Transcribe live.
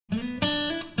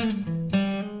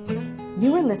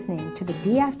You are listening to the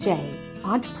DFJ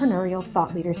Entrepreneurial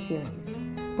Thought Leader Series,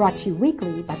 brought to you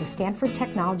weekly by the Stanford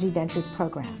Technology Ventures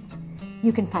Program.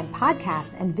 You can find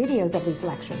podcasts and videos of these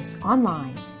lectures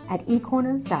online at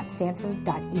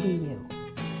ecorner.stanford.edu.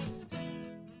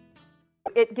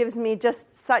 It gives me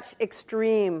just such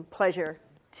extreme pleasure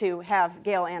to have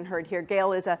Gale Anne Hurd here.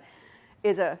 Gale is a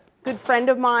good friend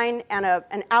of mine and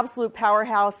an absolute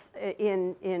powerhouse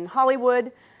in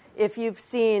Hollywood. If you've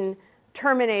seen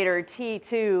Terminator,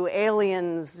 T2,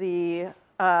 Aliens, The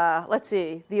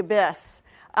Abyss,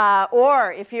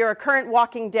 or if you're a current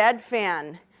Walking Dead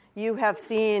fan, you have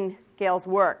seen Gale's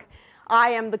work. I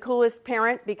am the coolest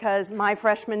parent because my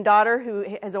freshman daughter,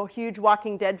 who is a huge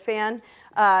Walking Dead fan,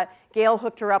 Gale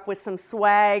hooked her up with some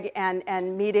swag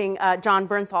and meeting John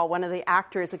Bernthal, one of the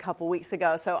actors, a couple weeks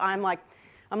ago. So I'm like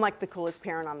the coolest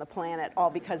parent on the planet, all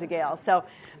because of Gale. So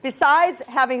besides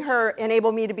having her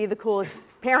enable me to be the coolest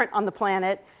parent on the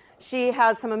planet, she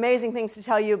has some amazing things to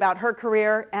tell you about her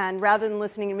career. And rather than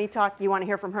listening to me talk, you want to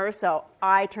hear from her. So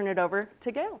I turn it over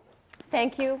to Gale.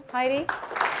 Thank you, Heidi.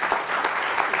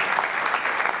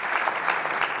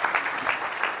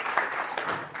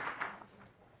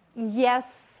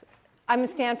 Yes, I'm a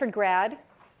Stanford grad.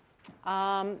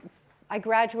 I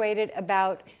graduated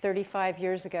about 35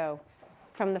 years ago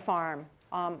from the farm.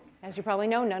 As you probably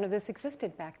know, none of this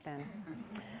existed back then.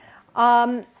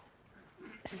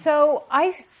 So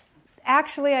I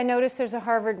noticed there's a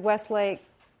Harvard Westlake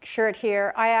shirt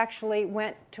here. I actually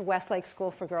went to Westlake School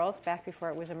for Girls back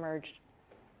before it was a merged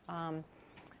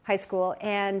high school.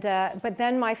 But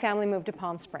then my family moved to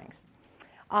Palm Springs.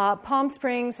 Palm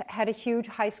Springs had a huge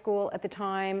high school at the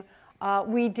time.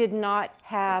 We did not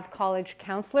have college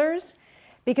counselors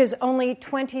because only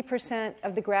 20%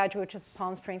 of the graduates of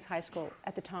Palm Springs High School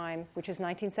at the time, which is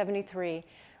 1973,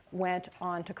 went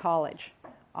on to college.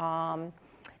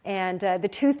 The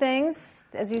two things,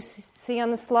 as you see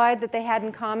on the slide, that they had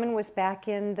in common was back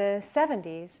in the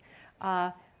 70s,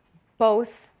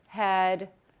 both had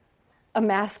a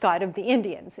mascot of the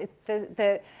Indians.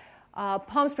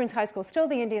 Palm Springs High School is still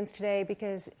the Indians today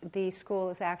because the school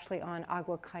is actually on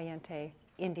Agua Caliente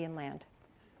Indian land.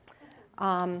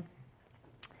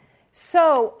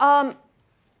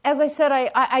 As I said,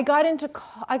 I got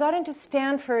into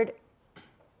Stanford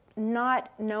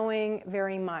not knowing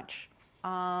very much.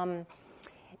 And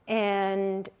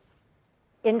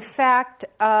in fact,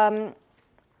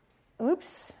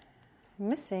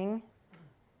 missing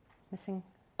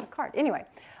a card. Anyway,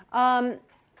 I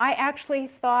actually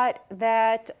thought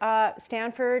that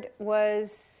Stanford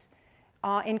was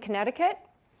in Connecticut.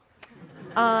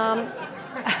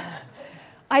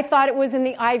 I thought it was in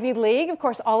the Ivy League. Of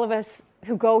course, all of us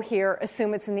who go here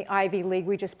assume it's in the Ivy League.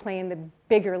 We just play in the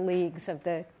bigger leagues of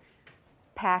the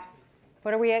Pac.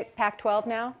 What are we at? Pac-12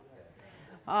 now?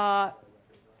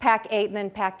 Pac-8 and then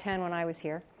Pac-10 when I was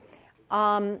here.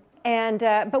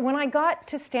 But when I got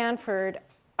to Stanford,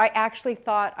 I actually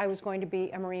thought I was going to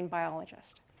be a marine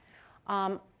biologist.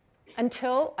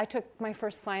 Until I took my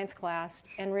first science class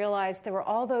and realized there were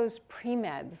all those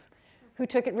pre-meds who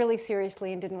took it really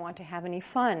seriously and didn't want to have any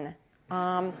fun.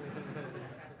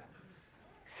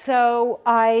 So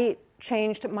I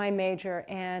changed my major,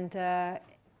 and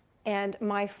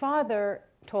my father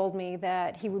told me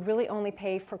that he would really only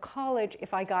pay for college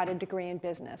if I got a degree in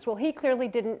business. Well, he clearly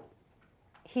didn't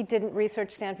research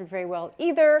Stanford very well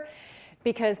either,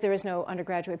 because there is no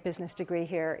undergraduate business degree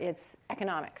here. It's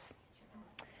economics.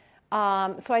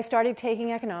 So I started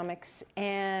taking economics,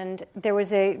 and there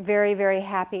was a very, very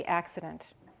happy accident.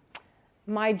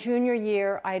 My junior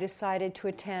year, I decided to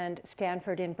attend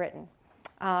Stanford in Britain.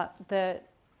 The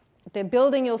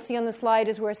building you'll see on the slide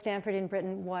is where Stanford in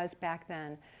Britain was back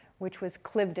then, which was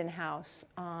Cliveden House,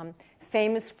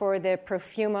 famous for the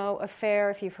Profumo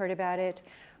affair, if you've heard about it.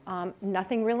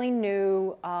 Nothing really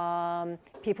new.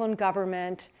 People in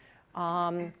government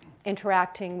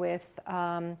interacting with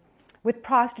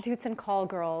prostitutes and call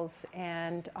girls,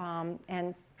 and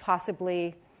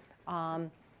possibly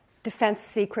defense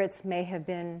secrets may have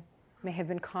been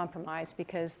compromised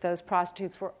because those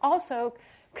prostitutes were also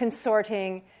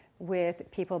consorting with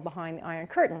people behind the Iron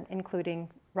Curtain, including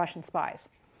Russian spies.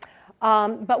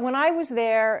 But when I was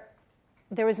there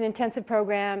was an intensive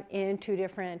program in two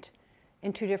different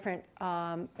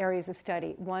areas of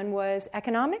study. One was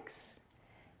economics,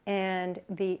 and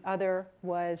the other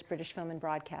was British film and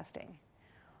broadcasting.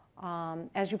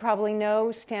 As you probably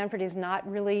know, Stanford is not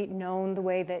really known the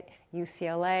way that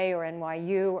UCLA or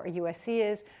NYU or USC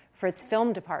is for its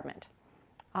film department.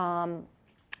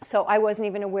 So I wasn't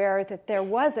even aware that there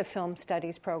was a film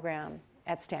studies program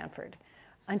at Stanford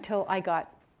until I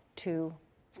got to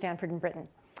Stanford in Britain.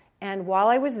 And while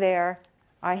I was there,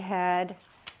 I had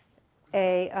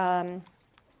a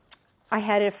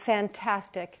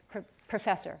fantastic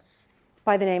professor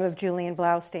by the name of Julian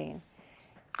Blaustein.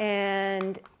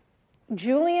 And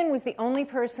Julian was the only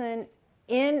person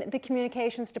in the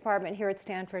communications department here at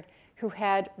Stanford who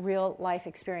had real life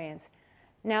experience.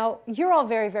 Now, you're all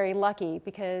very, very lucky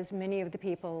because many of the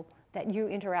people that you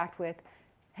interact with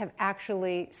have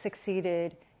actually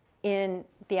succeeded in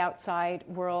the outside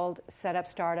world, set up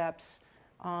startups,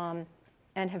 and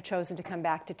have chosen to come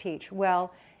back to teach.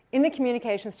 Well, in the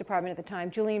communications department at the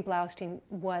time, Julian Blaustein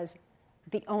was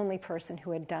the only person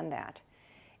who had done that.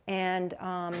 And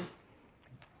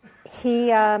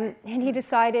he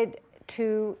decided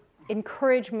to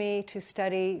encourage me to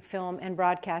study film and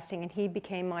broadcasting, and he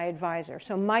became my advisor.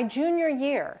 So my junior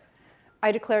year,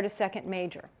 I declared a second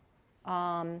major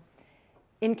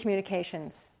in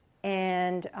communications,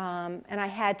 and I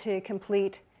had to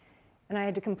complete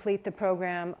the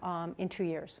program in 2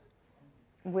 years,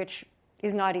 which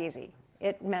is not easy.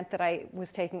 It meant that I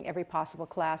was taking every possible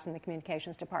class in the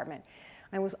communications department.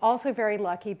 I was also very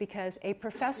lucky because a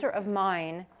professor of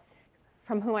mine,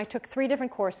 from whom I took 3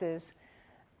 different courses,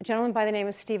 a gentleman by the name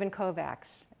of Stephen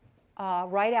Kovacs,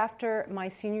 right after my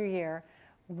senior year,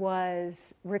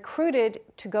 was recruited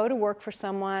to go to work for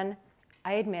someone,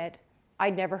 I admit,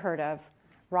 I'd never heard of,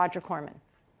 Roger Corman.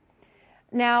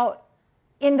 Now,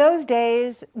 in those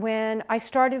days, when I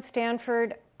started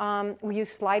Stanford, we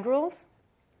used slide rules.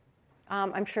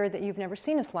 I'm sure that you've never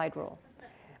seen a slide rule.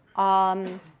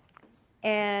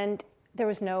 And there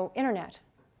was no internet.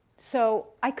 So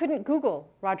I couldn't Google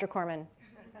Roger Corman,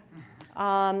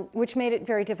 which made it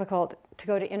very difficult to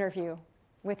go to interview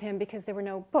with him because there were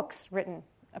no books written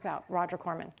about Roger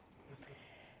Corman.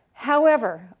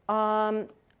 However,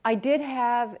 I did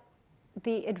have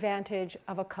the advantage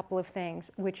of a couple of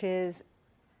things, which is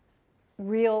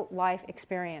real life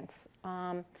experience.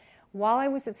 While I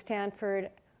was at Stanford,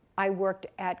 I worked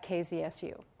at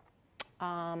KZSU.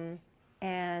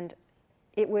 And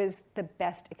it was the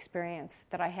best experience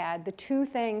that I had. The 2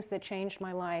 things that changed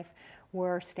my life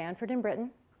were Stanford in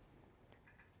Britain,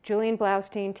 Julian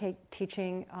Blaustein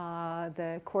teaching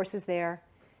the courses there,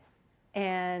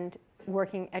 and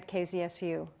working at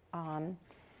KZSU.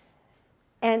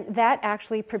 And that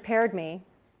actually prepared me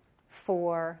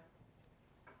for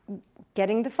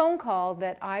getting the phone call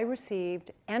that I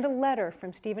received and a letter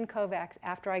from Stephen Kovacs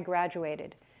after I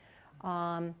graduated,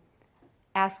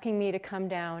 asking me to come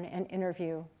down and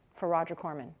interview for Roger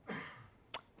Corman.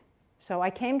 So I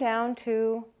came down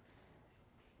to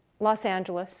Los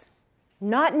Angeles,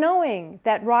 not knowing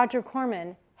that Roger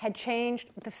Corman had changed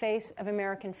the face of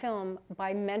American film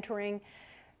by mentoring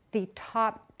the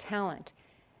top talent.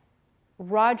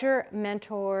 Roger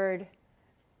mentored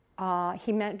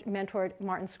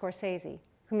Martin Scorsese,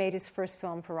 who made his first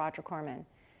film for Roger Corman.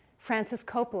 Francis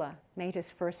Coppola made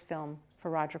his first film for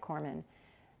Roger Corman.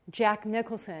 Jack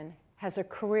Nicholson has a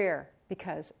career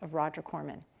because of Roger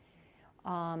Corman.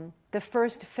 The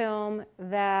first film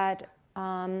that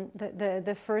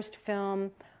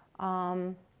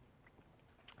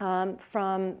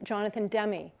from Jonathan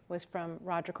Demme was from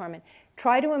Roger Corman.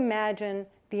 Try to imagine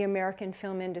the American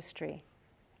film industry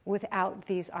without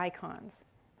these icons.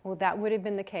 Well, that would have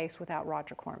been the case without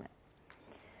Roger Corman.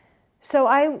 So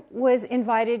I was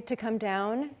invited to come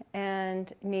down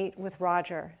and meet with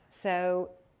Roger.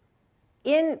 So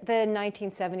in the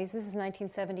 1970s, this is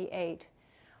 1978,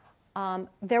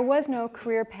 there was no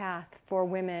career path for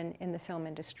women in the film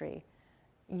industry.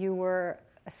 You were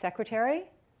a secretary.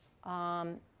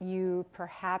 You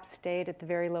perhaps stayed at the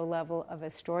very low level of a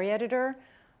story editor.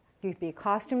 You'd be a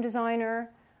costume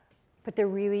designer. But there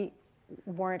really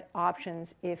weren't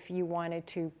options if you wanted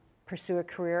to pursue a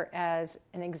career as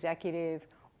an executive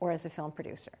or as a film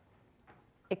producer,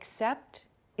 except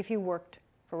if you worked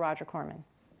for Roger Corman.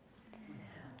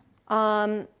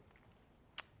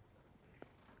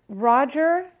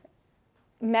 Roger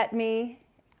met me.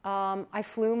 I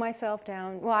flew myself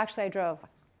down. Well, actually, I drove.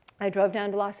 I drove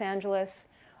down to Los Angeles.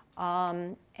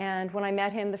 And when I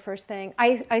met him, the first thing,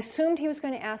 I assumed he was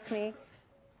going to ask me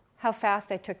how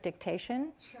fast I took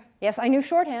dictation. Yes, I knew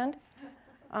shorthand.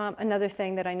 Another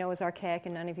thing that I know is archaic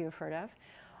and none of you have heard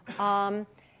of.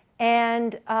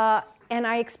 And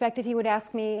I expected he would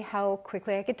ask me how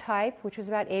quickly I could type, which was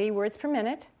about 80 words per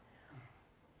minute.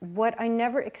 What I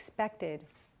never expected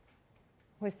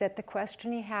was that the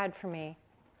question he had for me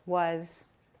was,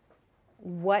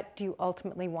 what do you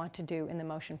ultimately want to do in the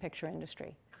motion picture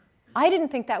industry? I didn't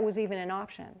think that was even an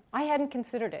option. I hadn't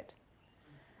considered it,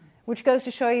 which goes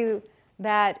to show you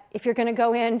that if you're going to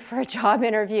go in for a job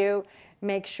interview,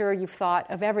 make sure you've thought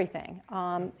of everything.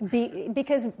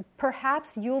 Because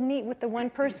perhaps you'll meet with the one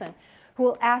person who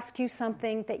will ask you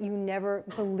something that you never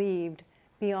believed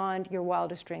beyond your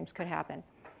wildest dreams could happen.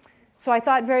 So I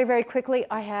thought very, very quickly,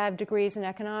 I have degrees in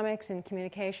economics and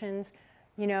communications.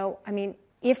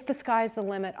 If the sky's the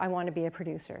limit, I want to be a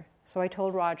producer. So I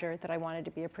told Roger that I wanted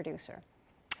to be a producer.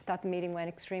 I thought the meeting went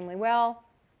extremely well,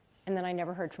 and then I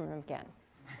never heard from him again.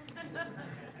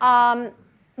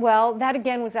 Well, that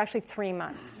again was actually 3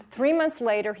 months. 3 months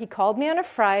later, he called me on a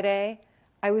Friday.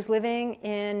 I was living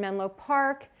in Menlo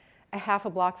Park, a half a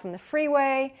block from the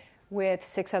freeway, with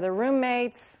 6 other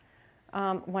roommates,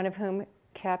 one of whom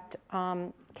kept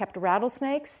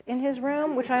rattlesnakes in his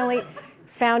room, which I only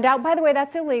found out, by the way,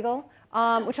 that's illegal,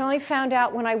 which I only found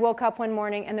out when I woke up one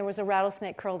morning and there was a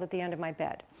rattlesnake curled at the end of my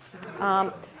bed.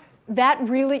 That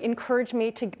really encouraged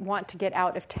me to want to get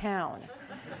out of town.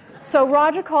 So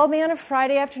Roger called me on a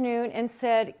Friday afternoon and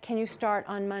said, "Can you start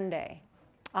on Monday?"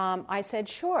 I said,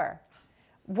 "Sure."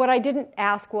 What I didn't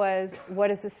ask was, what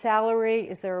is the salary?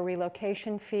 Is there a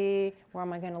relocation fee? Where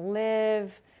am I going to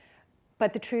live?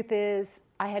 But the truth is,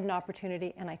 I had an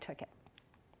opportunity and I took it.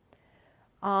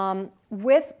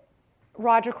 With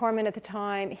Roger Corman at the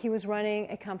time, he was running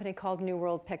a company called New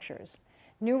World Pictures.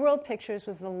 New World Pictures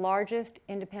was the largest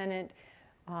independent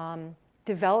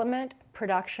development,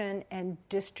 production, and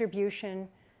distribution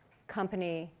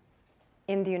company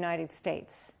in the United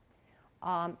States.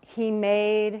 He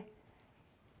made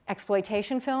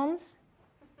exploitation films.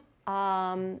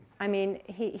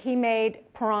 He made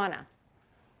Piranha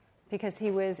because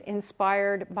he was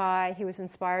inspired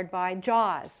by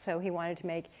Jaws, so he wanted to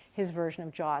make his version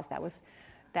of Jaws. That was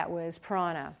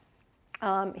Piranha.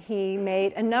 He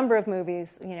made a number of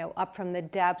movies, Up from the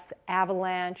Depths,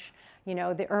 Avalanche,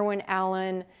 the Irwin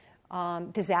Allen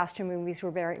disaster movies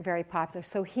were very, very popular.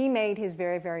 So he made his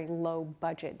very, very low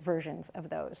budget versions of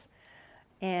those.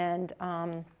 And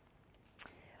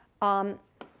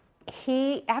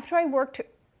after I worked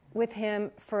with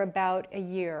him for about a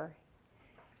year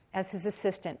as his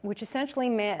assistant, which essentially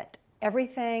meant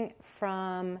everything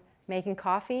from making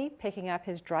coffee, picking up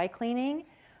his dry cleaning,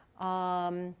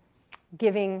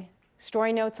 giving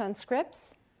story notes on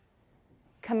scripts,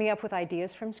 coming up with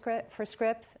ideas for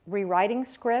scripts, rewriting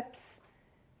scripts,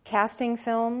 casting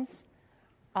films,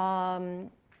 and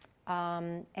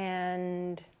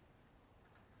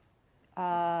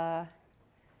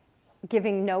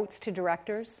giving notes to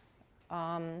directors,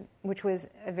 which was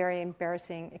a very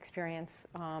embarrassing experience.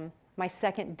 My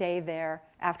second day there,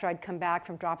 after I'd come back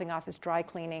from dropping off his dry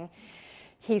cleaning,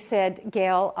 he said,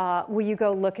 "Gale, will you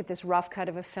go look at this rough cut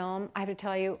of a film?" I have to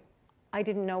tell you, I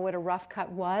didn't know what a rough cut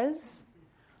was.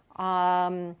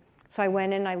 So I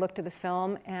went in and I looked at the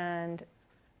film, and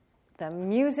the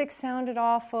music sounded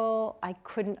awful. I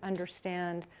couldn't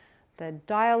understand the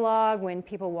dialogue. When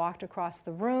people walked across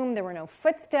the room, there were no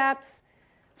footsteps.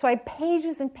 So I had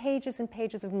pages and pages and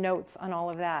pages of notes on all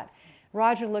of that.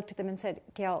 Roger looked at them and said,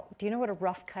 "Gale, do you know what a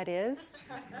rough cut is?"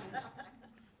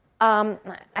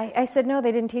 I said, "No,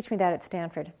 they didn't teach me that at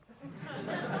Stanford."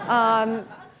 That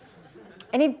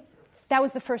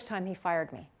was the first time he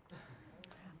fired me.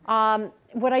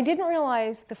 What I didn't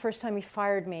realize the first time he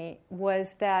fired me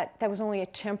was that was only a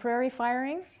temporary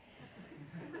firing.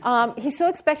 He still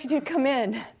expected you to come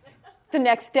in the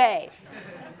next day.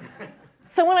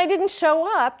 So when I didn't show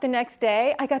up the next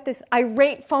day, I got this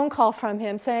irate phone call from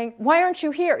him saying, "Why aren't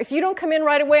you here? If you don't come in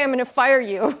right away, I'm going to fire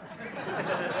you."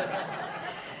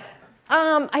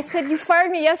 I said, "You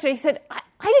fired me yesterday." He said, I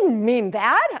didn't mean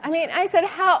that. I said,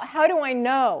 how do I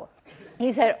know?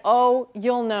 He said, "Oh,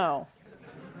 you'll know."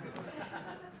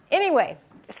 Anyway,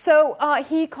 so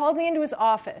he called me into his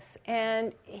office,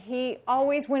 and he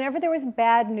always, whenever there was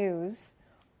bad news,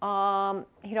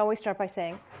 he'd always start by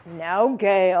saying, "Now,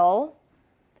 Gale,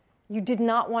 you did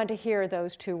not want to hear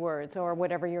those 2 words," or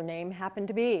whatever your name happened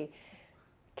to be.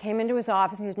 Came into his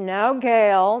office and he said, "Now,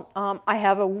 Gale, I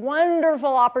have a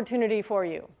wonderful opportunity for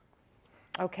you."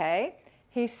 Okay.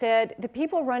 He said, "The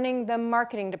people running the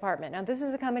marketing department." Now, this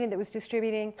is a company that was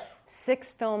distributing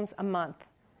 6 films a month.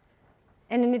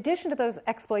 And in addition to those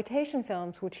exploitation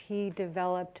films, which he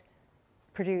developed,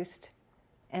 produced,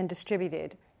 and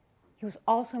distributed, he was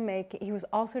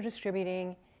also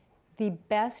distributing the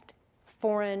best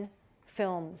foreign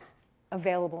films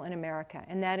available in America.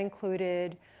 And that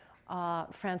included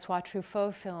Francois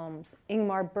Truffaut films,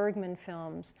 Ingmar Bergman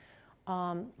films,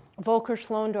 Volker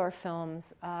Schlöndorff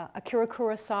films, Akira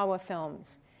Kurosawa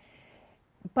films.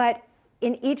 But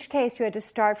in each case, you had to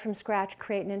start from scratch,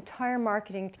 create an entire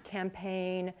marketing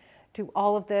campaign, do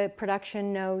all of the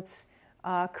production notes,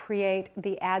 create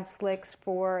the ad slicks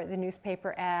for the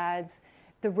newspaper ads,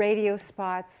 the radio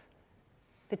spots,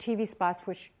 the TV spots,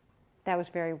 which that was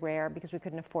very rare because we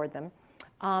couldn't afford them,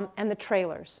 and the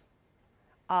trailers.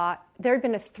 There had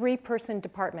been a 3-person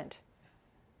department.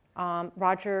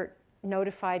 Roger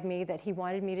notified me that he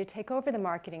wanted me to take over the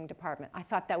marketing department. I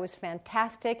thought that was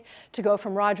fantastic, to go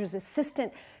from Roger's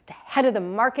assistant to head of the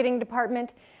marketing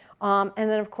department. And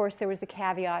then, of course, there was the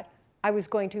caveat, I was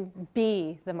going to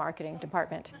be the marketing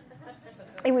department.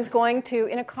 It was going to,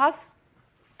 in a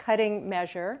cost-cutting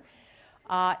measure,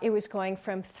 it was going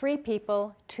from 3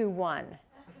 people to 1.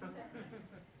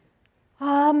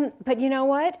 But you know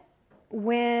what?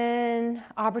 When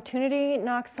opportunity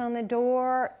knocks on the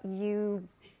door, you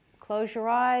close your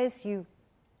eyes, you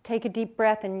take a deep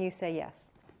breath, and you say yes.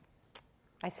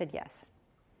 I said yes.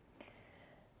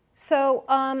 So,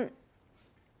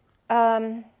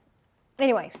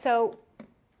 anyway, so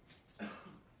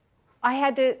I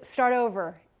had to start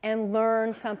over and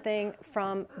learn something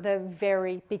from the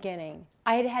very beginning.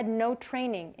 I had had no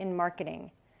training in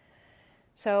marketing.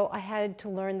 So I had to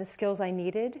learn the skills I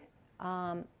needed.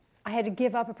 I had to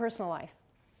give up a personal life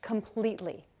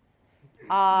completely.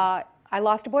 I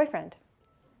lost a boyfriend.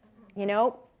 He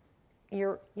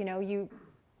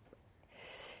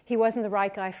wasn't the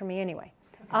right guy for me anyway.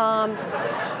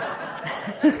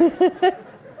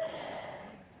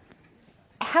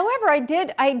 However, I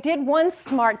did one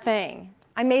smart thing.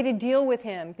 I made a deal with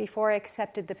him before I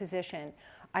accepted the position.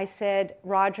 I said,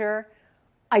 Roger,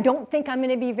 I don't think I'm going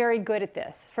to be very good at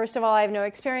this. First of all, I have no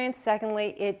experience.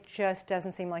 Secondly, it just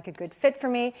doesn't seem like a good fit for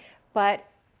me. But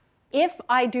if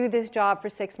I do this job for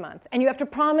 6 months, and you have to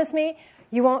promise me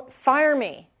you won't fire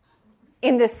me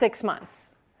in this 6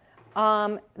 months,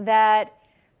 that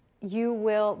you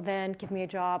will then give me a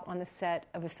job on the set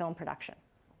of a film production.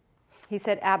 He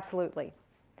said, absolutely.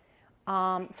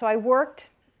 So I worked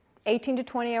 18 to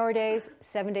 20-hour days,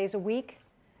 7 days a week,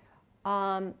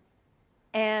 and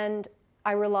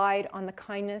I relied on the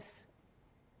kindness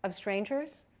of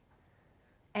strangers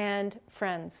and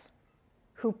friends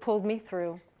who pulled me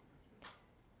through,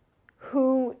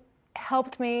 who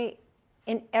helped me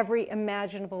in every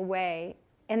imaginable way.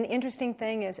 And the interesting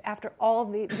thing is, after all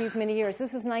these many years,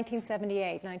 this is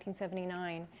 1978,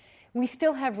 1979, we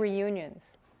still have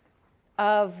reunions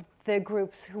of the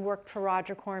groups who worked for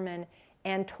Roger Corman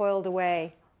and toiled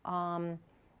away,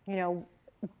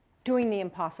 doing the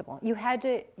impossible. You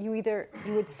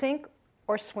would sink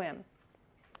or swim,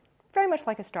 very much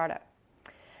like a startup.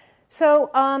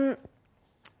 So,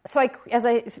 as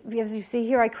you see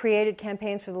here, I created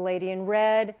campaigns for The Lady in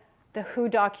Red, the Who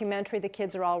documentary, The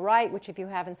Kids Are All Right, which if you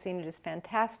haven't seen it is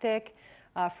fantastic,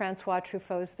 Francois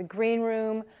Truffaut's The Green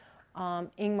Room,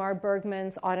 Ingmar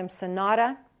Bergman's Autumn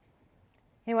Sonata.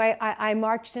 Anyway, I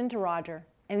marched into Roger,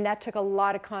 and that took a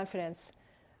lot of confidence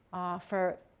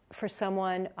for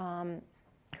someone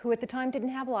who at the time didn't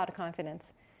have a lot of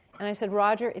confidence. And I said,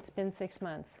 Roger, it's been 6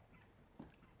 months.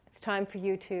 It's time for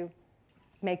you to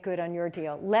make good on your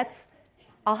deal.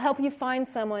 I'll help you find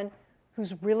someone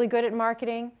who's really good at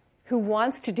marketing, who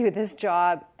wants to do this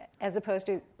job, as opposed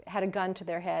to had a gun to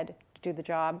their head to do the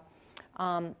job.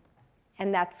 And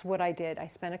that's what I did. I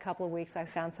spent a couple of weeks. I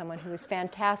found someone who was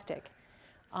fantastic.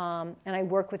 And I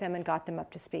worked with them and got them up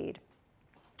to speed.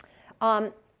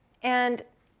 And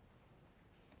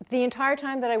the entire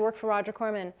time that I worked for Roger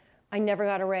Corman, I never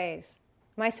got a raise.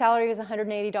 My salary was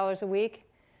 $180 a week,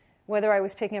 whether I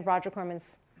was picking up Roger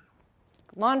Corman's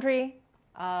laundry,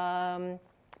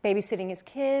 babysitting his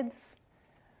kids,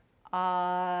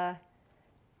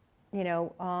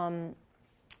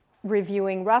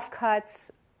 reviewing rough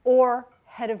cuts, or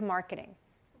head of marketing.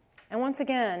 And once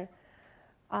again,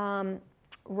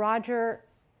 Roger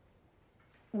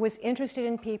was interested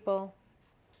in people,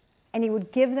 and he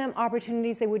would give them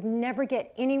opportunities they would never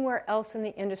get anywhere else in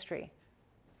the industry,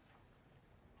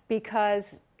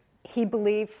 because he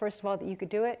believed, first of all, that you could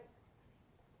do it,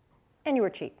 and you were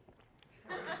cheap.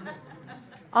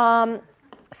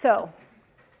 So,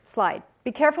 slide.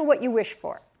 Be careful what you wish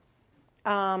for.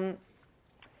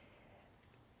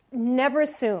 Never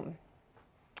assume.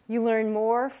 You learn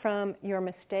more from your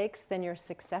mistakes than your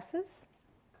successes.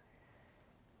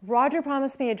 Roger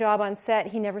promised me a job on set.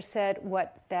 He never said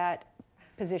what that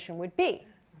position would be.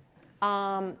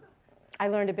 I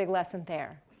learned a big lesson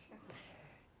there.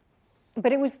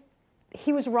 But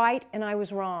he was right and I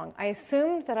was wrong. I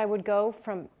assumed that I would go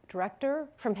from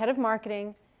head of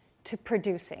marketing, to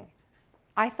producing.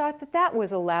 I thought that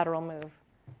was a lateral move.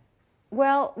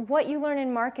 Well, what you learn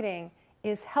in marketing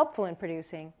is helpful in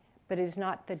producing, but it is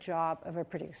not the job of a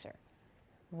producer.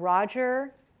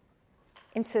 Roger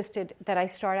insisted that I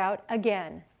start out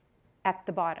again at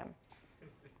the bottom.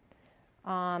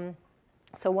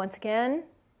 So once again,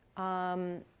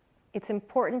 it's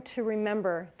important to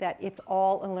remember that it's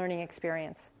all a learning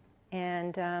experience.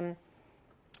 And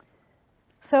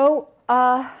so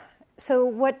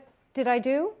what did I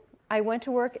do? I went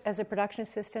to work as a production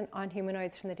assistant on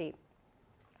Humanoids from the Deep.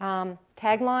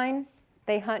 Tagline,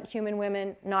 they hunt human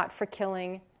women not for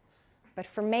killing, but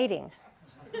for mating.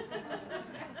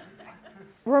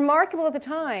 Remarkable at the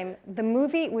time, the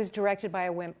movie was directed by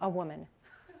a woman.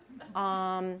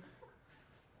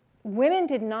 Women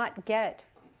did not get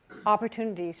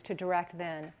opportunities to direct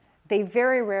then. They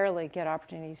very rarely get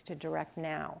opportunities to direct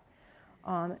now.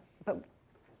 But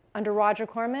under Roger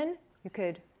Corman, you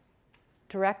could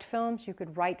direct films, you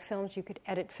could write films, you could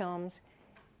edit films.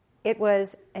 It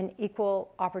was an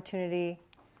equal opportunity,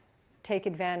 take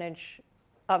advantage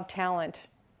of talent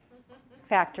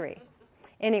factory.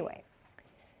 Anyway,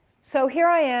 so here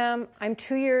I am. I'm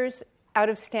 2 years out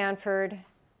of Stanford,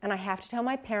 and I have to tell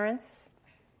my parents.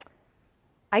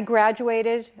 I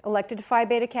graduated, elected to Phi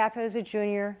Beta Kappa as a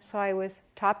junior, so I was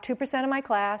top 2% of my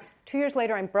class. 2 years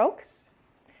later, I'm broke.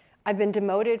 I've been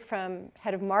demoted from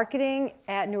head of marketing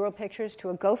at New World Pictures to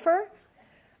a gopher.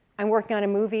 I'm working on a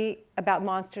movie about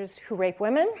monsters who rape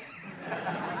women.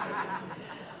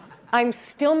 I'm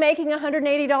still making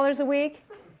 $180 a week.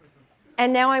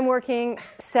 And now I'm working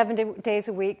 7 days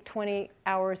a week, 20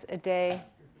 hours a day,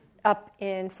 up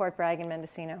in Fort Bragg and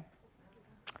Mendocino.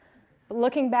 But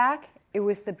looking back, it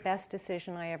was the best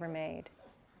decision I ever made.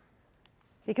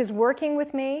 Because working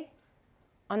with me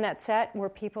on that set were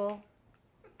people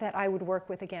that I would work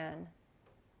with again,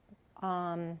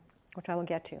 which I will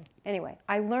get to. Anyway,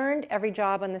 I learned every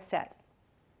job on the set.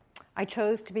 I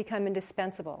chose to become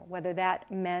indispensable, whether that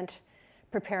meant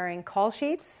preparing call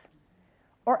sheets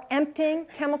or emptying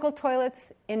chemical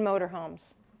toilets in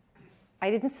motorhomes.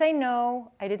 I didn't say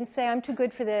no. I didn't say I'm too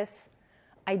good for this.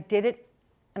 I did it,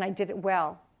 and I did it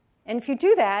well. And if you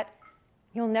do that,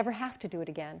 you'll never have to do it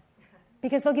again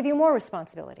because they'll give you more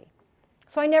responsibility.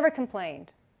 So I never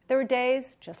complained. There were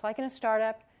days, just like in a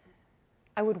startup,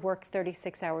 I would work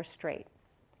 36 hours straight.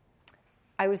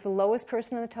 I was the lowest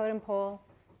person on the totem pole,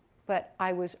 but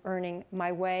I was earning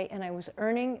my way, and I was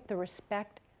earning the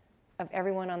respect of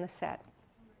everyone on the set.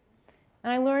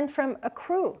 And I learned from a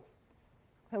crew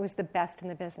that was the best in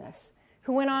the business,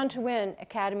 who went on to win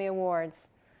Academy Awards.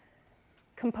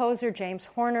 Composer James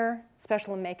Horner,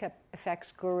 special and makeup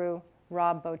effects guru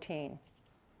Rob Bottin.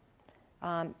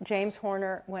 James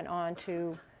Horner went on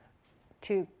to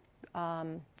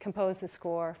compose the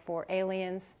score for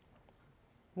Aliens,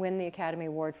 win the Academy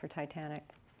Award for Titanic.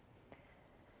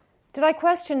 Did I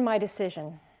question my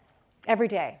decision? Every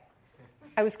day.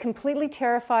 I was completely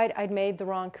terrified I'd made the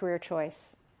wrong career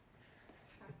choice.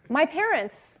 My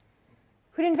parents,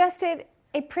 who'd invested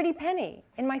a pretty penny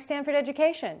in my Stanford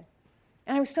education,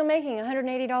 and I was still making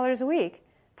 $180 a week,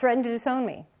 threatened to disown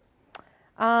me.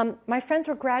 My friends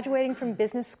were graduating from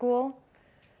business school,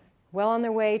 well on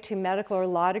their way to medical or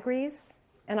law degrees,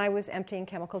 and I was emptying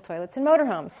chemical toilets in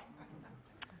motorhomes,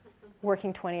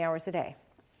 working 20 hours a day.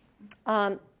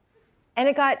 And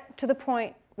it got to the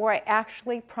point where I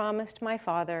actually promised my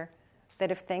father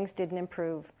that if things didn't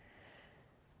improve,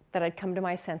 that I'd come to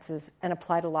my senses and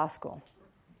apply to law school.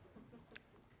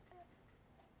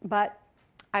 But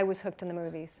I was hooked in the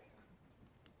movies.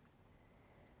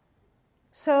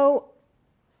 So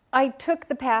I took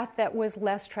the path that was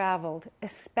less traveled,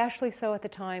 especially so at the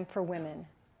time for women.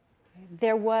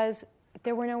 There were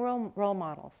no role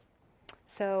models.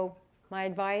 So my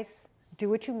advice, do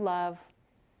what you love,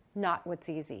 not what's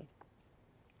easy.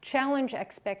 Challenge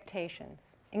expectations,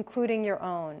 including your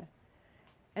own,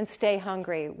 and stay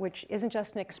hungry, which isn't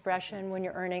just an expression when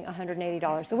you're earning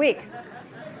 $180 a week.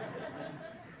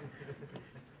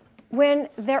 When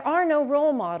there are no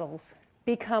role models,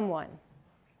 become one.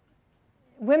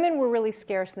 Women were really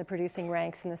scarce in the producing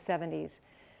ranks in the 70s,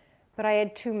 but I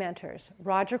had two mentors,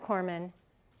 Roger Corman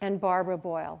and Barbara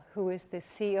Boyle, who is the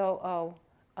COO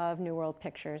of New World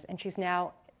Pictures, and she's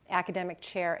now academic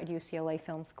chair at UCLA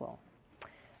Film School.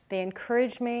 They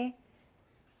encouraged me,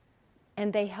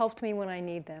 and they helped me when I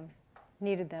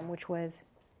needed them, which was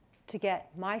to get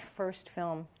my first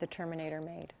film, The Terminator,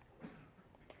 made.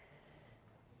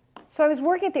 So I was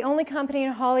working at the only company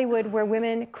in Hollywood where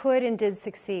women could and did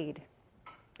succeed.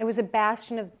 It was a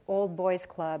bastion of old boys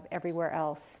club everywhere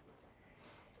else,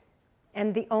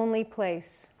 and the only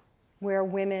place where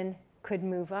women could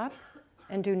move up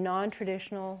and do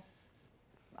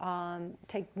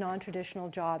take non-traditional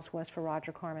jobs was for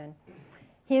Roger Corman.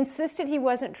 He insisted he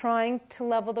wasn't trying to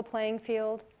level the playing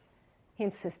field. He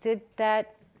insisted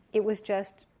that it was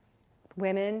just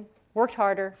women worked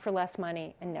harder for less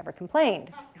money and never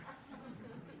complained.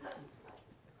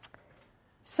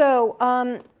 So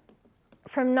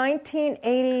from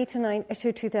 1980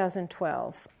 to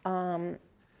 2012,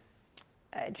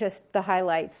 just the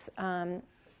highlights.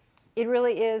 It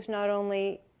really is not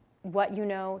only what you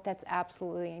know that's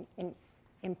absolutely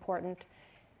important,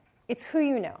 it's who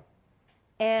you know.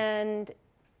 And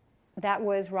that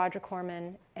was Roger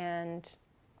Corman and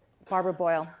Barbara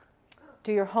Boyle.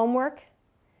 Do your homework.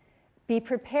 Be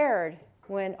prepared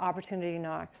when opportunity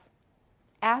knocks.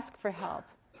 Ask for help.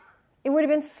 It would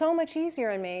have been so much easier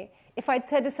on me if I'd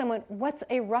said to someone, what's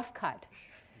a rough cut?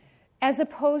 As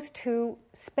opposed to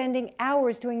spending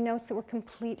hours doing notes that were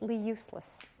completely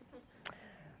useless.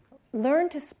 Learn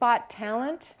to spot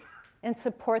talent and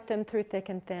support them through thick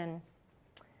and thin.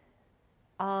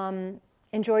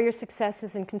 Enjoy your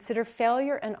successes and consider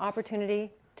failure an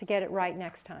opportunity to get it right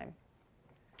next time.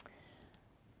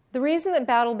 The reason that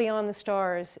Battle Beyond the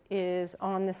Stars is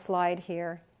on the slide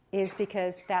here is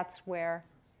because that's where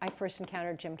I first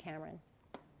encountered Jim Cameron.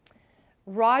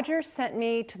 Roger sent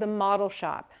me to the model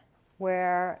shop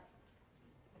where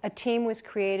a team was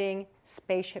creating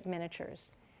spaceship miniatures.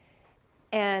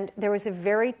 And there was a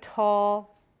very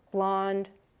tall, blonde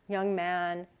young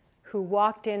man who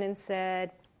walked in and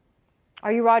said,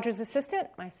 "Are you Roger's assistant?"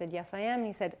 I said, "Yes, I am." And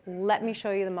he said, "Let me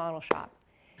show you the model shop."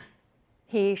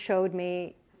 He showed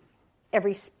me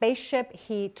every spaceship.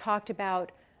 He talked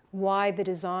about why the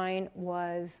design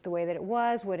was the way that it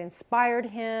was, what inspired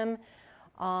him.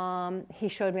 He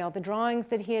showed me all the drawings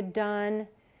that he had done.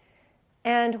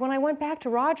 And when I went back to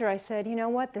Roger, I said, you know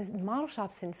what, the model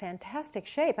shop's in fantastic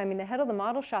shape. I mean, the head of the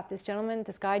model shop, this gentleman,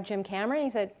 this guy, Jim Cameron, he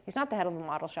said, he's not the head of the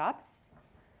model shop.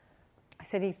 I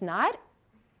said, he's not?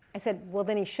 I said, well,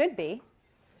 then he should be.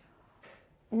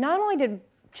 Not only did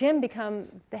Jim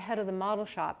become the head of the model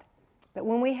shop, but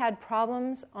when we had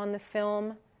problems on the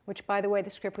film, which, by the way, the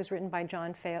script was written by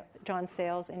John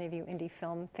Sayles, any of you indie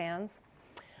film fans,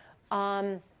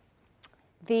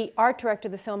 the art director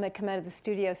of the film had come out of the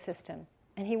studio system,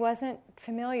 and he wasn't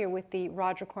familiar with the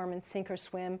Roger Corman sink or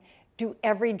swim, do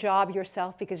every job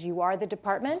yourself because you are the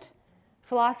department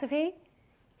philosophy.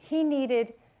 He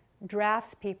needed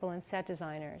draftspeople and set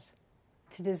designers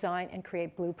to design and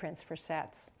create blueprints for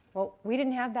sets. Well, we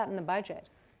didn't have that in the budget.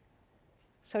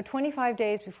 So 25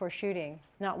 days before shooting,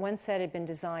 not one set had been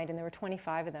designed, and there were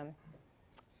 25 of them,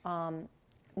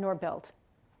 nor built.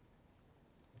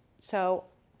 So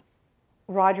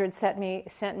Roger had sent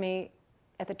me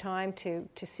at the time to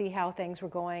see how things were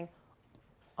going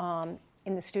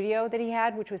in the studio that he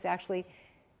had, which was actually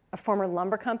a former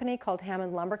lumber company called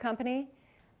Hammond Lumber Company.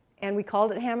 And we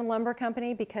called it Hammond Lumber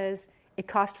Company because it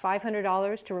cost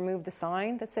 $500 to remove the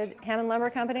sign that said Hammond Lumber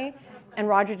Company, and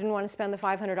Roger didn't want to spend the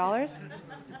 $500.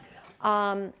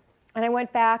 And I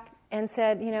went back and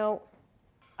said, you know,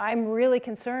 I'm really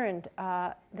concerned.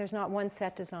 There's not one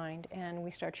set designed, and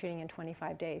we start shooting in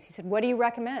 25 days. He said, what do you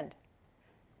recommend?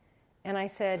 And I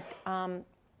said, I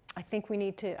think we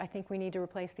need to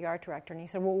replace the art director. And he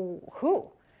said, well,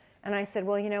 who? And I said,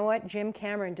 well, you know what? Jim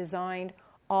Cameron designed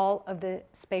all of the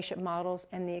spaceship models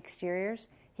and the exteriors.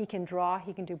 He can draw.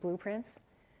 He can do blueprints.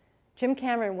 Jim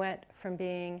Cameron went from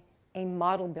being a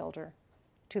model builder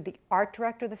to the art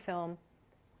director of the film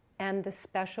and the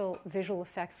special visual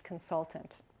effects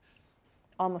consultant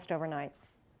almost overnight.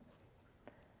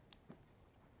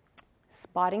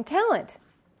 Spotting talent.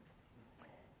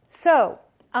 So,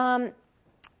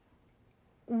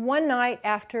 one night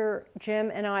after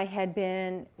Jim and I had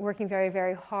been working very,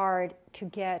 very hard to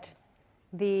get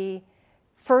the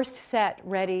first set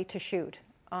ready to shoot,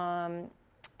 and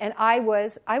I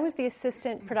was the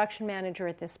assistant production manager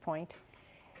at this point,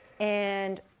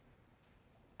 and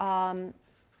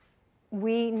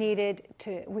we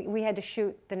had to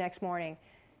shoot the next morning.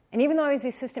 And even though I was the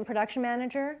assistant production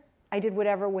manager, I did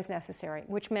whatever was necessary,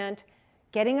 which meant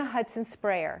getting a Hudson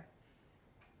sprayer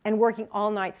and working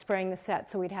all night spraying the set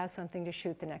so we'd have something to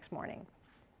shoot the next morning.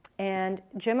 And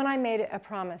Jim and I made a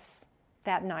promise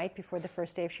that night before the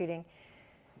first day of shooting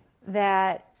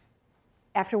that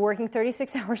after working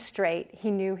 36 hours straight,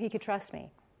 he knew he could trust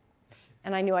me.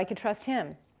 And I knew I could trust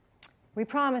him. We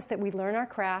promised that we'd learn our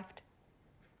craft.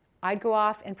 I'd go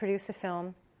off and produce a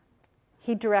film.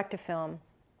 He'd direct a film.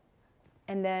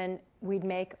 And then we'd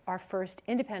make our first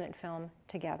independent film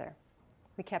together.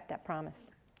 We kept that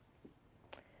promise.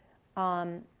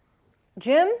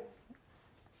 Jim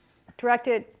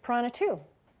directed Piranha 2,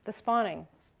 The Spawning.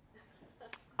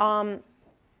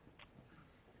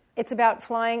 It's about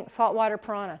flying saltwater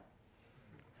piranha.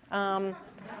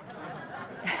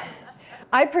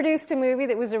 I produced a movie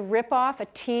that was a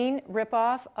teen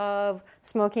ripoff of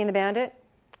Smokey and the Bandit,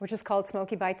 which is called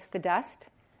Smokey Bites the Dust.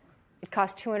 It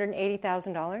cost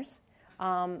 $280,000.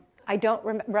 I I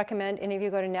don't recommend any of you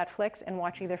go to Netflix and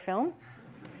watch either film.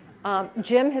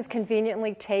 Jim has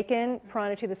conveniently taken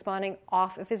Piranha 2: The Spawning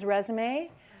off of his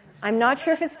resume. I'm not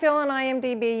sure if it's still on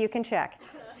IMDb. You can check.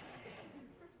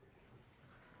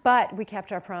 But we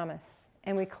kept our promise,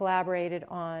 and we collaborated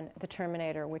on The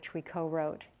Terminator, which we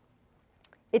co-wrote.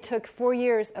 It took 4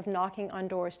 years of knocking on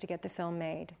doors to get the film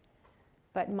made.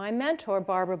 But my mentor,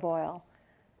 Barbara Boyle,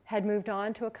 had moved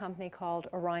on to a company called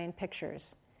Orion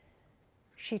Pictures.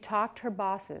 She talked her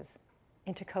bosses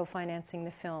into co-financing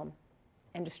the film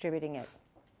and distributing it.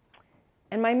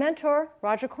 And my mentor,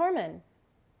 Roger Corman,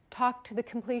 talked to the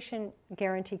completion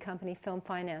guarantee company Film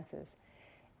Finances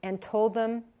and told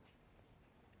them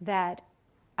that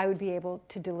I would be able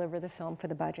to deliver the film for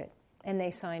the budget. And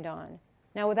they signed on.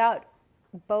 Now, without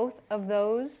both of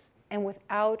those and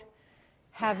without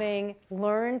having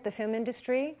learned the film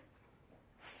industry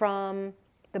from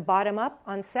the bottom up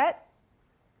on set,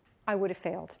 I would have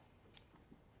failed.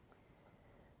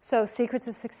 So, secrets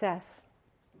of success.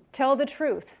 Tell the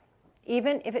truth,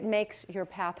 even if it makes your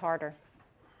path harder.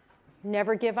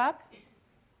 Never give up.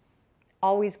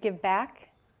 Always give back.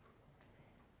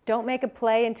 Don't make a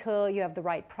play until you have the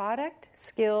right product,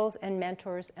 skills, and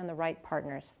mentors, and the right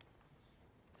partners.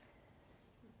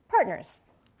 Partners.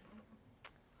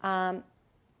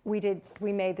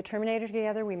 We made The Terminator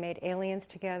together. We made Aliens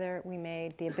together. We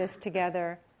made The Abyss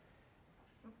together.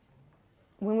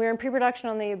 When we were in pre-production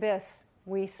on The Abyss,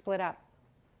 we split up.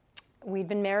 We'd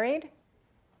been married.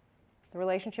 The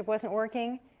relationship wasn't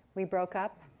working. We broke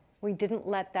up. We didn't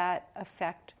let that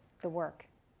affect the work.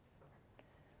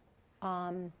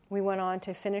 We went on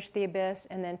to finish The Abyss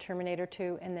and then Terminator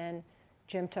 2, and then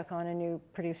Jim took on a new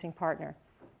producing partner.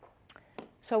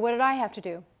 So what did I have to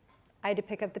do? I had to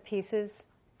pick up the pieces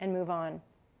and move on.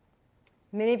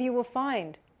 Many of you will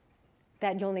find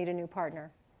that you'll need a new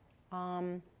partner.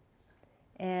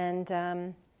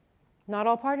 Not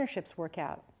all partnerships work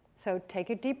out. So take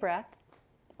a deep breath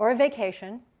or a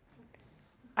vacation.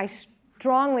 I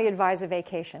strongly advise a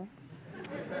vacation.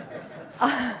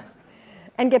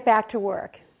 And get back to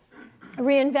work.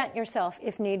 Reinvent yourself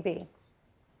if need be.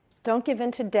 Don't give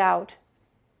in to doubt.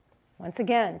 Once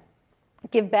again,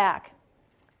 give back.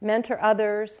 Mentor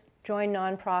others, join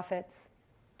nonprofits,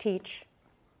 teach.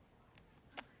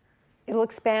 It'll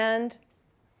expand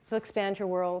your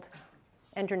world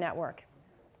and your network.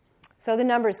 So the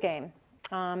numbers game.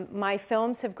 My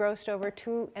films have grossed over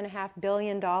 $2.5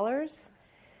 billion.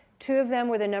 2 of them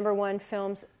were the #1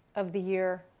 films of the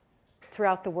year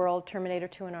throughout the world, Terminator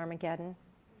 2 and Armageddon.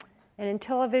 And in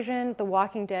television, The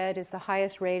Walking Dead is the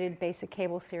highest rated basic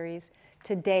cable series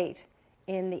to date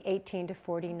in the 18 to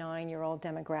 49-year-old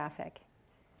demographic.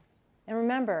 And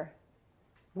remember,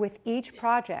 with each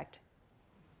project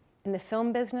in the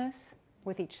film business,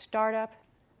 with each startup,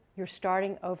 you're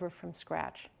starting over from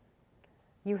scratch.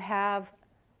 You have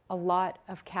a lot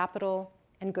of capital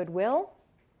and goodwill,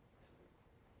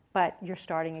 but you're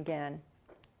starting again.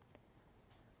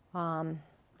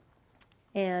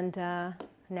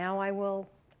 Now I will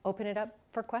open it up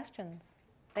for questions.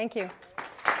 Thank you.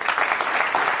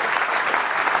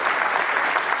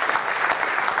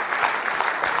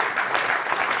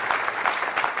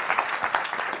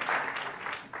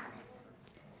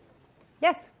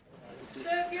 Yes? So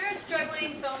if you're a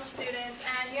struggling film student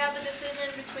and you have the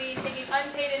decision between taking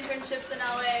unpaid internships in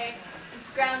LA and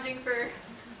scrounging for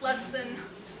less than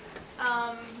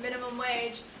minimum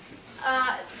wage,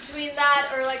 between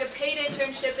that or like a paid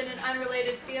internship in an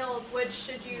unrelated field, which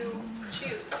should you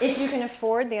choose? If you can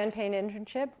afford the unpaid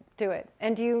internship, do it.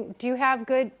 And do you have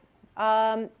good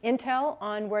intel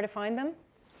on where to find them?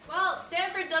 Well,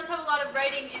 Stanford does have a lot of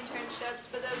writing internships,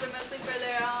 but those are mostly for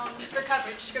their for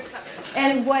coverage, script coverage.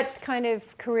 And what kind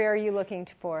of career are you looking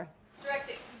for?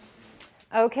 Directing.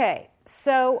 Okay,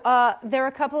 so there are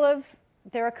a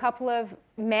couple of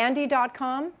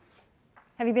Mandy.com.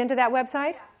 Have you been to that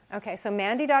website? Yeah. Okay, so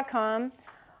Mandy.com.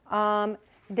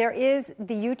 There is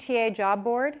the UTA job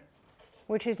board,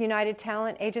 which is United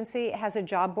Talent Agency. It has a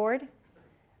job board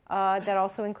that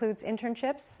also includes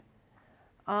internships.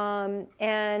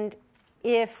 And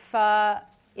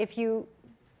if you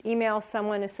email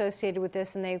someone associated with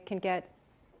this and they can get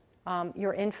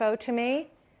your info to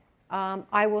me,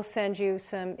 I will send you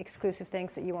some exclusive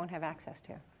things that you won't have access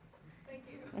to. Thank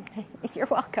you. You're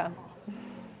welcome.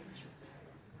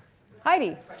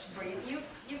 Heidi. Question for you.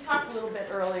 You talked a little bit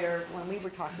earlier when we were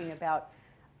talking about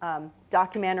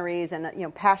documentaries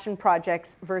and passion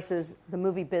projects versus the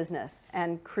movie business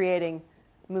and creating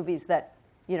movies that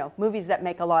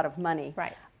make a lot of money.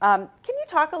 Right. Can you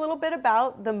talk a little bit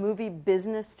about the movie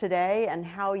business today and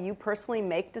how you personally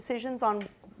make decisions on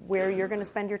where you're going to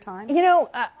spend your time?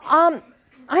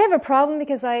 I have a problem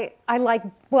because I like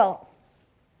both.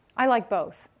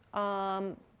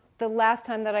 The last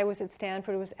time that I was at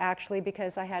Stanford was actually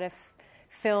because I had a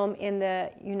film in the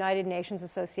United Nations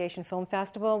Association Film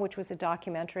Festival, which was a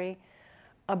documentary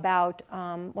about,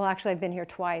 actually I've been here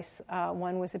twice.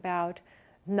 One was about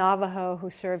Navajo who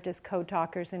served as code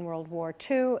talkers in World War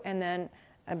II, and then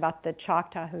about the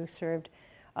Choctaw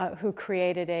who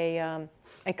created a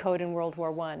code in World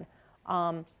War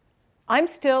I. I'm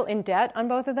still in debt on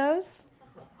both of those.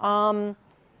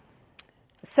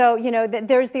 So,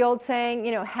 there's the old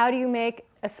saying, how do you make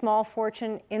a small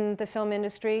fortune in the film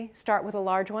industry? Start with a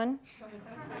large one.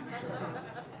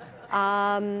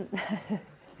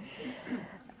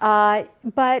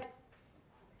 But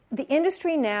the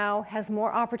industry now has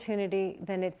more opportunity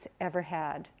than it's ever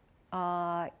had.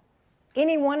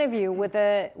 Any one of you with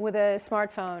a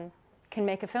smartphone can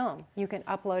make a film. You can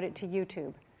upload it to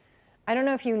YouTube. I don't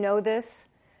know if you know this,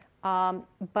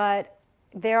 but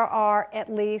there are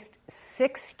at least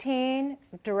 16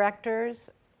 directors,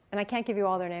 and I can't give you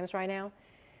all their names right now,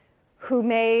 who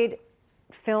made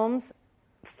films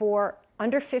for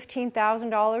under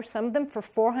 $15,000, some of them for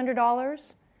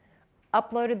 $400,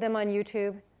 uploaded them on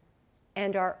YouTube,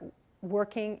 and are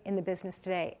working in the business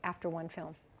today after one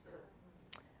film.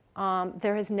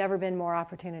 There has never been more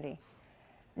opportunity.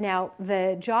 Now,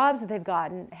 the jobs that they've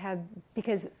gotten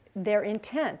because their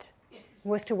intent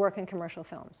was to work in commercial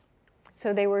films.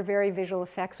 So they were very visual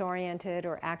effects oriented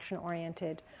or action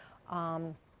oriented.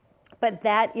 But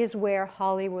that is where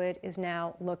Hollywood is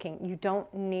now looking. You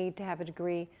don't need to have a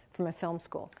degree from a film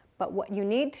school. But what you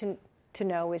need to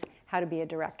know is how to be a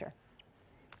director.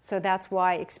 So that's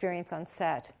why experience on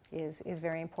set is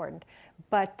very important.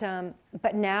 But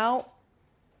now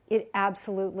it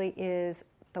absolutely is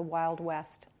the Wild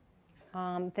West.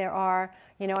 There are,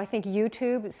 I think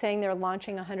YouTube saying they're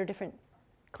launching 100 different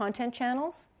content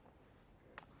channels.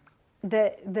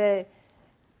 The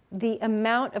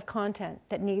amount of content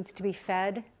that needs to be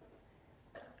fed,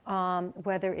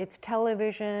 whether it's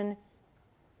television,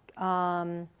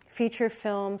 feature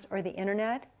films, or the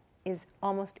internet, is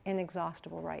almost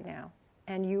inexhaustible right now.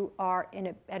 And you are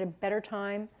at a better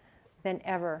time than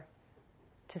ever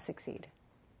to succeed.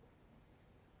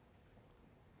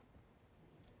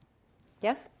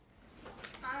 Yes?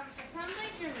 It sounds like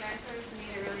your mentors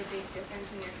made a really big difference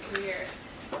in your career,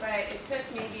 but it took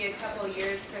maybe a couple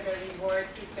years for the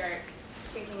rewards to start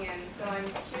kicking in. So I'm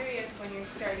curious, when you're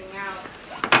starting out,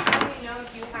 how do you know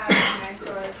if you have a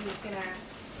mentor who's going to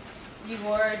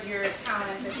reward your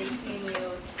talent that they see in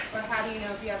you, or how do you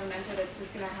know if you have a mentor that's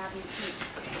just going to have you keep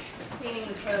cleaning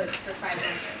the toilets for 5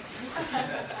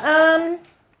 minutes?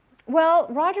 Well,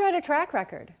 Roger had a track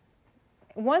record.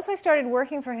 Once I started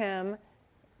working for him,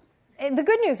 the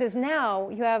good news is now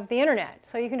you have the internet,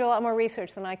 so you can do a lot more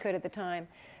research than I could at the time.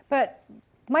 But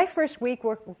my first week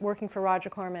working for Roger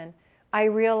Corman, I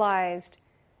realized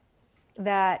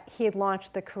that he had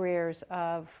launched the careers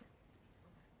of,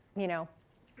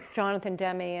 Jonathan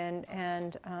Demme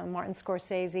and Martin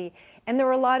Scorsese. And there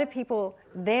were a lot of people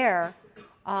there,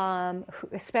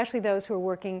 especially those who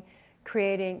were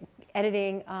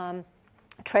editing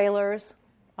trailers.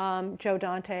 Joe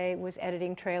Dante was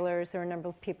editing trailers. There are a number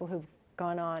of people who've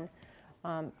gone on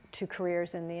to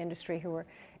careers in the industry who were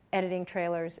editing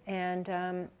trailers,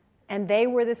 and they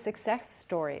were the success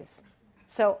stories.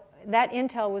 So that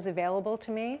intel was available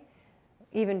to me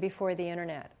even before the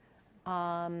internet.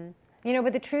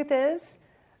 But the truth is,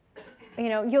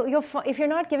 you'll if you're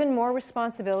not given more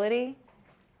responsibility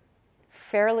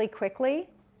fairly quickly,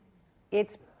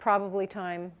 it's probably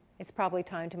time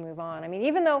to move on. I mean,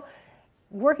 even though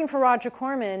working for Roger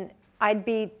Corman, I'd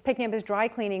be picking up his dry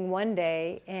cleaning one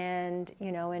day, and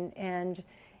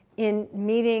in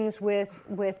meetings with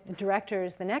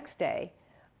directors the next day,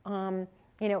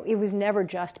 it was never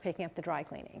just picking up the dry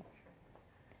cleaning.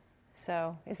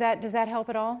 So, does that help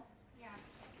at all? Yeah.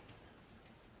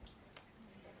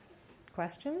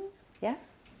 Questions?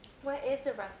 Yes. What is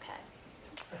a rough cut?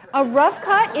 A rough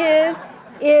cut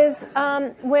is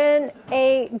when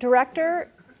a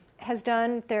director has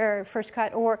done their first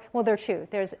cut, there are two.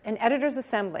 There's an editor's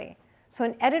assembly. So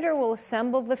an editor will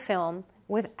assemble the film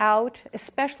without,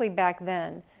 especially back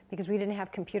then, because we didn't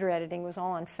have computer editing, it was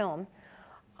all on film,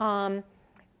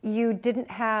 you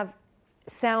didn't have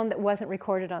sound that wasn't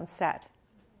recorded on set.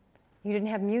 You didn't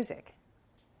have music.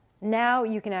 Now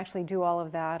you can actually do all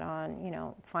of that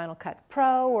on, Final Cut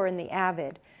Pro or in the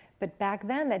Avid. But back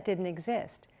then that didn't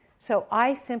exist. So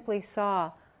I simply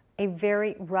saw a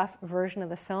very rough version of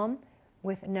the film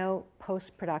with no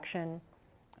post-production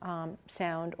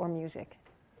sound or music.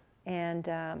 And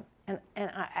And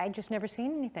I just never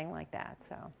seen anything like that.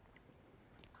 So,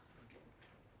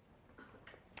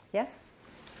 yes?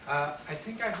 I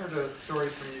think I heard a story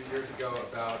from you years ago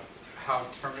about how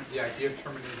the idea of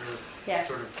Terminator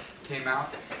sort of came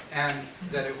out, and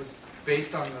that it was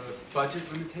based on the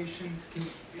budget limitations. Can you,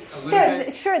 a little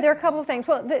bit? Sure, there are a couple of things.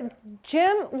 Well,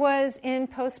 Jim was in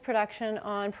post-production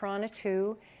on Piranha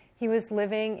 2. He was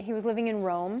living in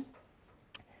Rome,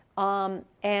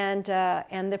 and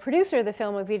the producer of the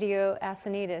film, Ovidio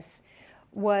Asinides,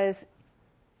 was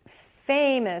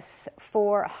famous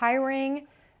for hiring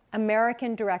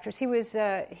American directors. He was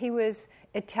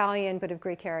Italian but of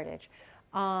Greek heritage.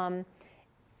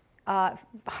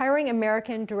 Hiring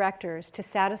American directors to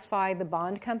satisfy the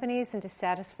Bond companies and to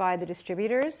satisfy the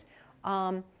distributors,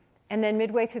 and then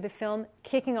midway through the film,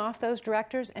 kicking off those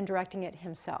directors and directing it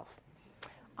himself.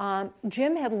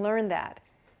 Jim had learned that,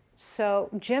 so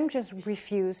Jim just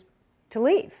refused to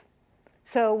leave.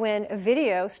 So when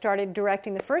Ovidio started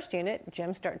directing the first unit,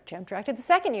 Jim directed the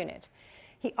second unit.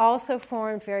 He also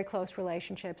formed very close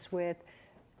relationships with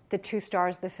the two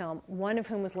stars of the film, one of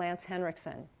whom was Lance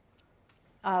Henriksen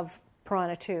of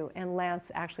Piranha 2, and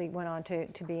Lance actually went on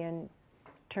to be in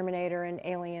Terminator and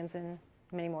Aliens and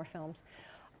many more films.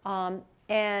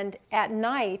 And at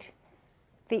night,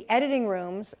 the editing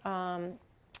rooms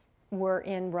were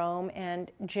in Rome, and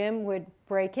Jim would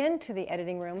break into the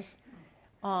editing rooms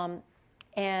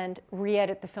and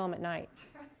re-edit the film at night.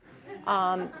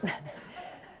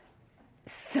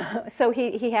 So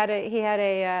he had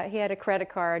a credit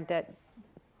card that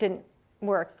didn't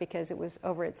work because it was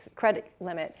over its credit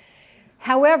limit.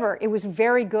 However, it was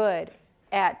very good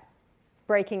at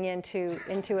breaking into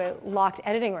a locked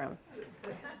editing room.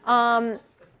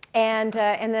 And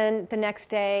then the next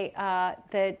day,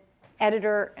 the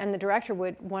editor and the director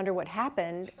would wonder what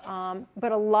happened.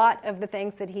 But a lot of the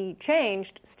things that he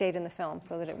changed stayed in the film,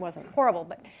 so that it wasn't horrible.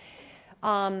 But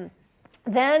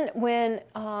then when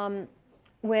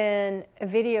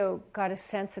Ovidio got a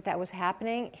sense that was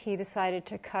happening, he decided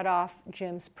to cut off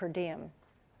Jim's per diem.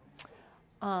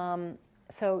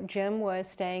 So Jim was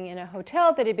staying in a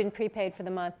hotel that had been prepaid for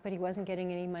the month, but he wasn't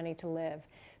getting any money to live.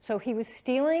 So he was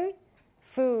stealing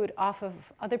food off of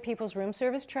other people's room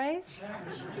service trays.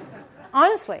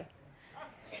 Honestly.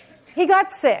 He got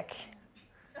sick.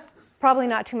 Probably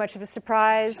not too much of a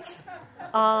surprise.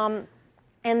 In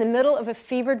the middle of a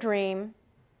fever dream,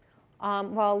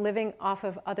 while living off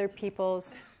of other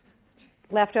people's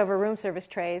leftover room service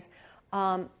trays,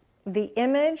 the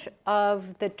image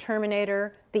of the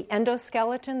Terminator, the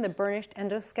endoskeleton, the burnished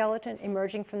endoskeleton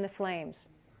emerging from the flames,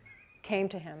 came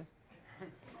to him.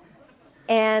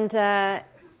 And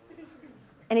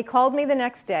he called me the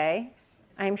next day.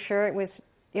 I'm sure it was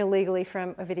illegally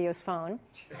from Ovidio's phone,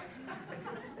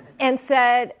 and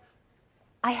said,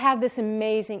 I have this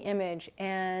amazing image,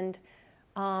 and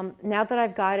now that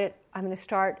I've got it, I'm going to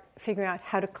start figuring out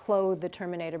how to clothe the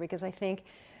Terminator, because I think,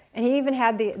 and he even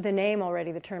had the name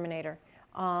already, the Terminator,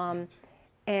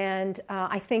 and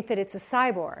I think that it's a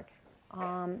cyborg,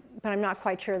 but I'm not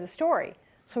quite sure of the story.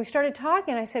 So we started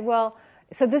talking, and I said, well,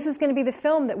 so this is going to be the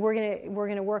film that we're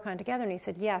going to work on together, and he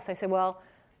said, yes. I said, well,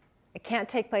 it can't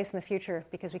take place in the future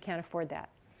because we can't afford that.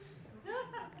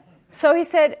 So he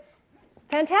said,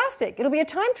 fantastic, it'll be a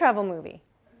time travel movie.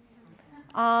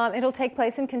 It'll take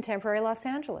place in contemporary Los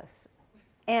Angeles.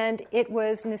 And it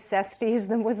was necessity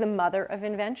was the mother of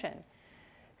invention.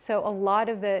 So a lot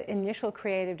of the initial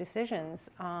creative decisions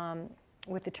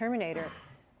with the Terminator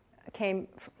came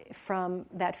from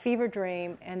that fever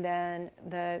dream and then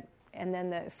the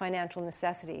financial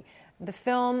necessity. The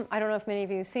film, I don't know if many of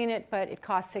you have seen it, but it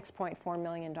cost $6.4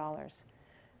 million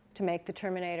to make the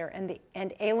Terminator.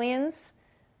 And Aliens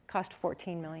cost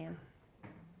 $14 million.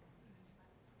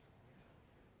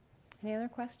 Any other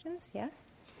questions? Yes?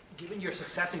 Given your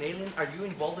success in Alien, are you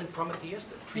involved in Prometheus,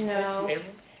 the prequel to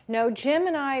Aliens? No, Jim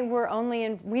and I were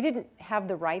we didn't have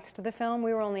the rights to the film.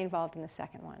 We were only involved in the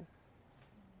second one.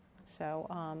 So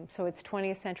it's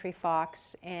 20th Century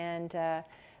Fox, and there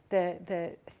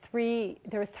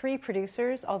were three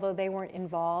producers, although they weren't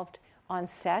involved on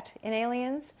set in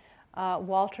Aliens.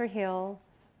 Walter Hill,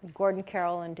 Gordon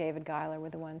Carroll, and David Giler were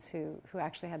the ones who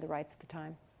actually had the rights at the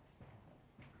time.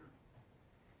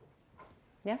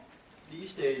 Yes?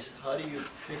 These days, how do you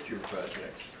pick your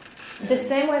projects? The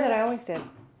same way that I always did,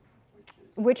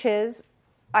 which is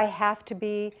it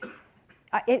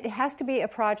has to be a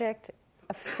project,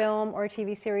 a film or a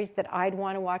TV series that I'd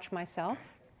want to watch myself.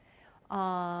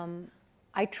 I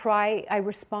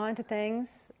respond to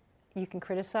things, you can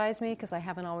criticize me because I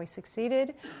haven't always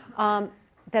succeeded,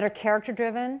 that are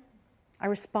character-driven. I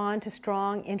respond to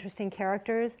strong, interesting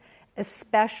characters,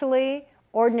 especially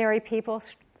ordinary people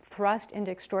thrust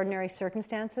into extraordinary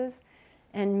circumstances,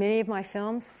 and many of my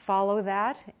films follow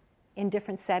that in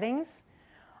different settings.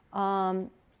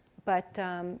 But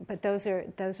those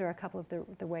are a couple of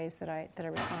the ways that I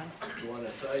respond. So on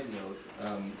a side note,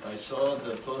 I saw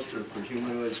the poster for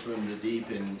Humanoids from the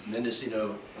Deep in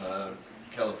Mendocino,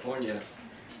 California.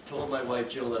 Told my wife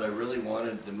Jill that I really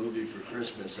wanted the movie for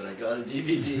Christmas, and I got a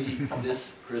DVD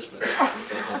this Christmas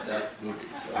of that movie.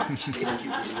 So thank you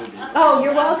for the movie. Oh,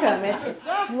 you're welcome. It's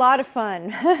a lot of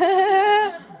fun.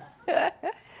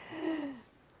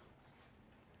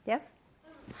 Yes?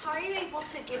 How are you able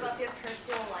to give up your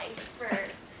personal life for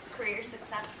career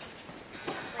success?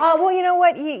 Well, you know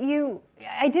what?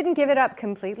 I didn't give it up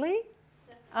completely.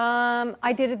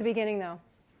 I did at the beginning, though.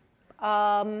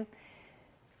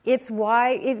 It's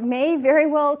why it may very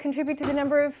well contribute to the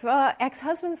number of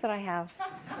ex-husbands that I have.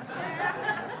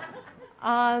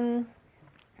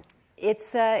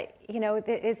 It's a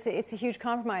huge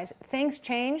compromise. Things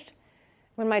changed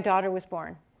when my daughter was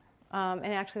born, and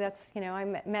actually that's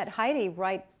I met Heidi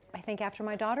right I think after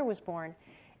my daughter was born,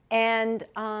 and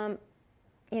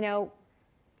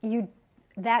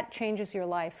that changes your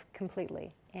life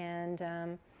completely, and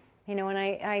and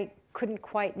I couldn't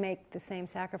quite make the same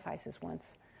sacrifices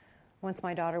once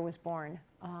my daughter was born.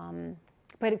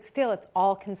 But it's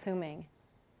all consuming.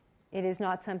 It is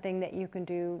not something that you can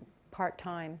do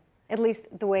part-time, at least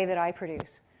the way that I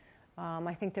produce.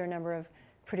 I think there are a number of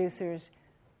producers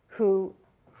who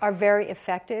are very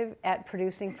effective at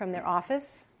producing from their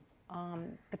office,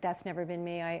 but that's never been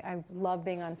me. I love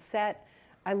being on set.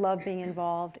 I love being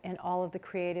involved in all of the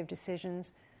creative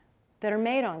decisions that are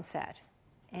made on set.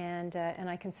 And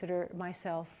I consider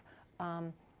myself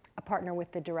a partner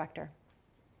with the director.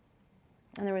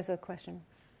 And there was a question.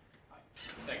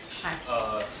 Thanks.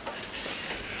 Hi.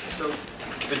 So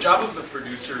the job of the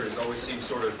producer has always seemed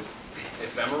sort of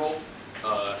ephemeral.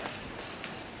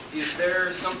 Is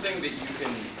there something that you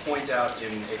can point out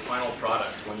in a final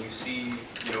product when you see,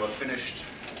 a finished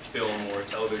film or a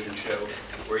television show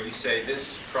where you say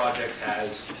this project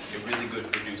has a really good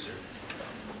producer,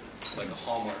 like a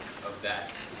hallmark of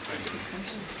that kind of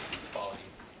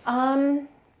quality?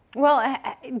 Well,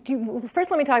 first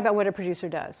let me talk about what a producer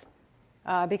does,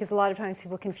 because a lot of times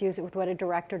people confuse it with what a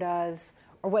director does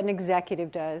or what an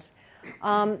executive does.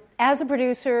 As a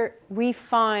producer, we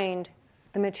find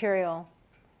the material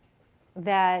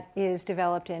that is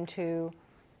developed into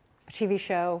a TV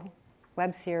show,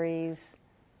 web series,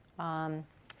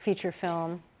 feature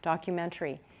film,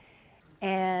 documentary.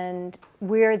 And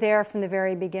we're there from the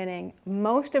very beginning.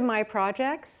 Most of my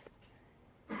projects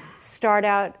start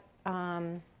out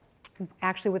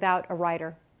actually without a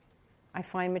writer. I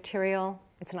find material,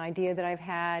 it's an idea that I've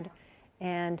had,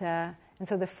 and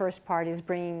so the first part is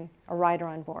bringing a writer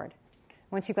on board.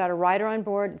 Once you've got a writer on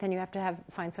board, then you have to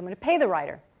find someone to pay the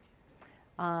writer.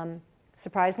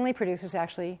 Surprisingly, producers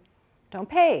actually don't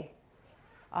pay,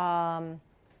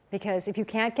 because if you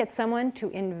can't get someone to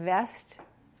invest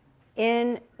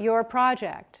in your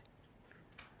project,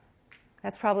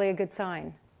 that's probably a good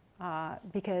sign,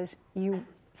 because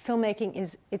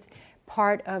filmmaking it's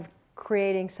part of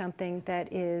creating something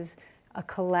that is a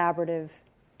collaborative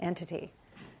entity.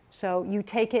 So you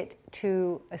take it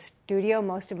to a studio.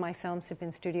 Most of my films have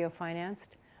been studio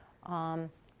financed.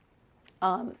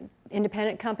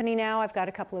 Independent company now. I've got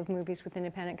a couple of movies with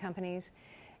independent companies,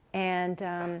 and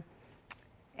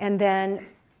then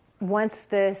once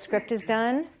the script is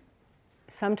done,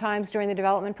 sometimes during the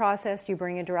development process you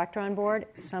bring a director on board.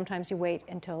 Sometimes you wait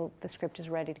until the script is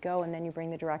ready to go, and then you bring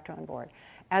the director on board.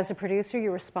 As a producer,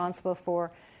 you're responsible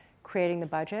for creating the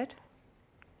budget,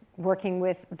 working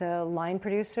with the line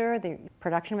producer, the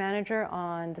production manager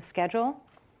on the schedule,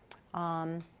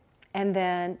 and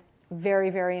then very,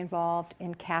 very involved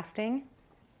in casting,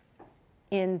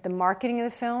 in the marketing of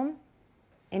the film,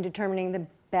 in determining the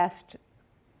best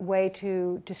way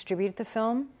to distribute the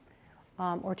film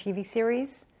or TV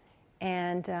series,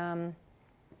 and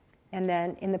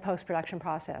then in the post-production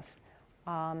process.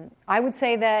 I would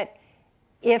say that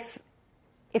if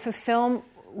a film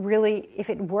really, if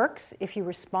it works, if you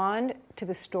respond to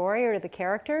the story or to the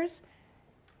characters,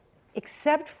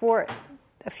 except for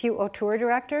a few auteur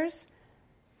directors,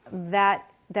 that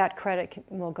credit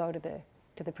will go to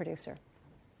the producer.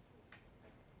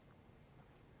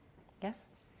 Yes?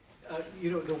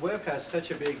 The web has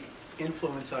such a big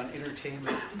influence on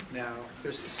entertainment now.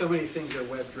 There's so many things are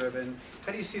web-driven.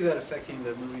 How do you see that affecting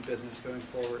the movie business going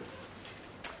forward?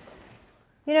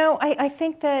 I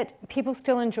think that people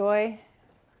still enjoy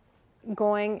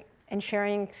going and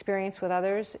sharing experience with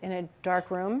others in a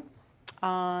dark room.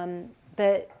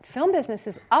 The film business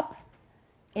is up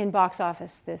in box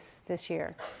office this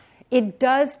year. It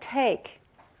does take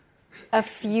a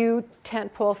few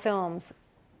tentpole films.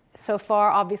 So far,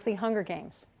 obviously, Hunger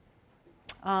Games.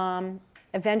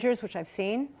 Avengers, which I've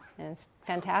seen, and it's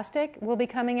fantastic, will be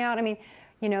coming out. I mean,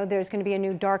 there's going to be a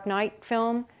new Dark Knight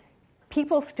film.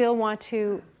 People still want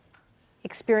to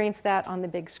experience that on the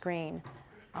big screen.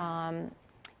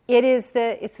 It's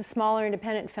the smaller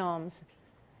independent films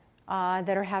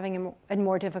that are having a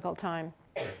more difficult time.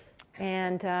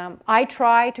 And I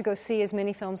try to go see as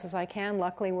many films as I can.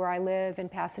 Luckily, where I live in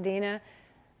Pasadena,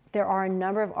 there are a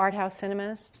number of art house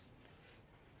cinemas.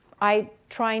 I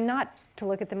try not to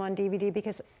look at them on DVD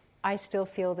because I still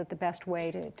feel that the best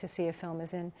way to see a film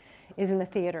is in the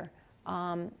theater.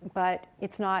 But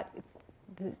it's not,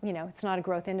 it's not a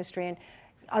growth industry. And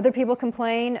other people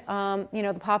complain,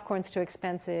 the popcorn's too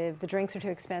expensive, the drinks are too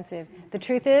expensive. The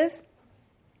truth is,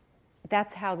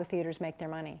 that's how the theaters make their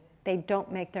money. They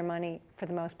don't make their money, for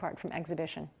the most part, from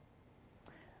exhibition.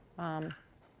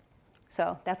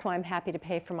 So that's why I'm happy to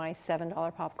pay for my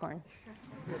 $7 popcorn.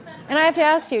 And I have to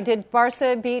ask you, did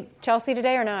Barca beat Chelsea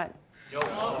today or not?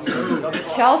 No.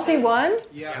 Chelsea won?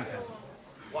 Yeah.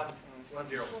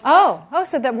 1-0. Oh,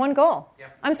 so that one goal. Yeah.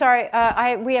 I'm sorry,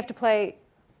 we have to play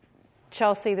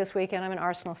Chelsea this weekend. I'm an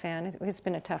Arsenal fan. It's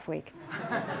been a tough week.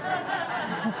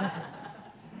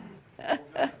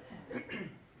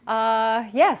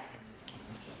 Yes.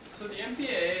 So the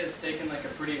MPAA has taken a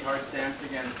pretty hard stance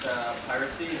against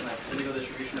piracy and illegal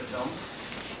distribution of films.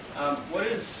 What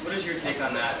is your take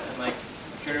on that? And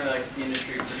generally the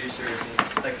industry producers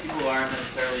and people who aren't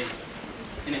necessarily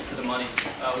in it for the money.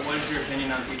 What is your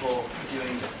opinion on people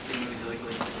doing movies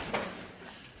illegally?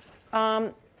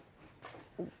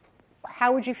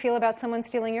 How would you feel about someone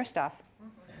stealing your stuff?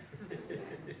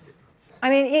 I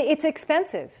mean, it's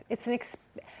expensive.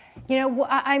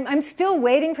 I'm still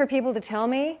waiting for people to tell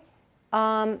me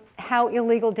how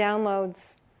illegal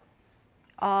downloads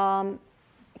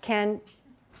can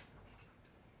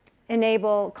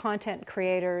enable content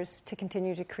creators to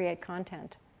continue to create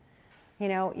content.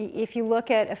 If you look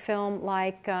at a film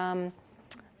like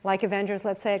Avengers,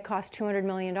 let's say it costs $200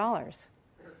 million.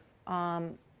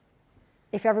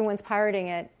 If everyone's pirating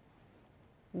it,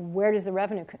 where does the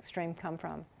revenue stream come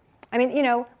from? I mean,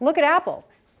 look at Apple.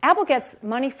 Apple gets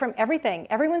money from everything.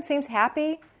 Everyone seems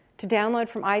happy to download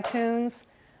from iTunes,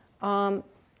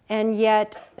 and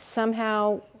yet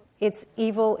somehow it's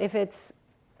evil if it's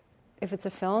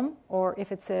a film or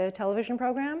if it's a television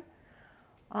program.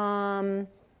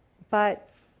 But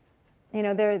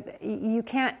you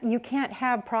can't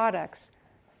have products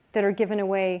that are given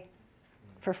away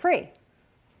for free.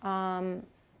 All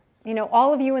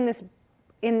of you in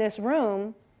this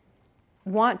room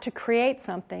want to create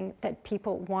something that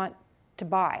people want to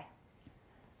buy,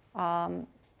 and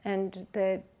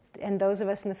those of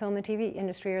us in the film and TV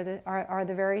industry are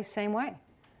the very same way.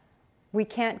 We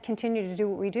can't continue to do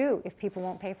what we do if people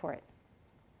won't pay for it.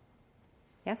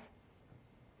 Yes?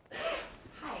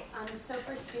 Hi. So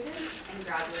for students and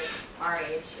graduates our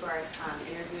age who are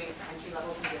interviewing for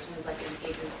entry-level positions like an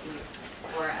agency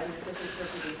or as an assistant to a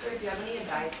producer, do you have any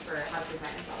advice for how to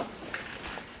present yourself?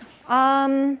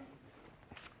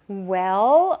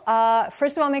 Well,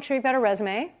 first of all, make sure you've got a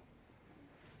resume.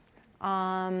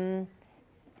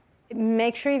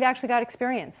 Make sure you've actually got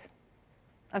experience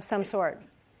of some sort.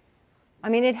 I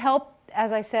mean, it helped,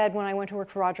 as I said, when I went to work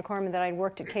for Roger Corman, that I'd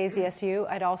worked at KZSU.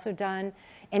 I'd also done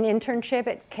an internship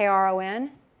at KRON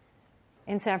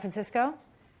in San Francisco.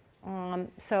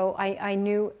 So I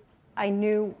knew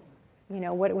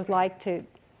what it was like to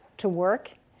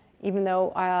work, even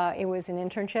though it was an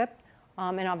internship.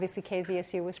 And obviously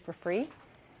KZSU was for free.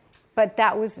 But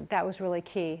that was really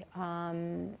key.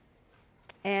 And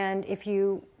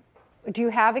do you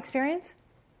have experience?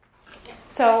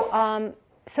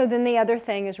 So then the other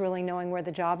thing is really knowing where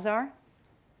the jobs are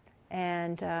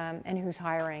and who's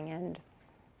hiring. And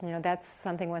that's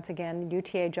something, once again, the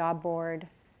UTA job board,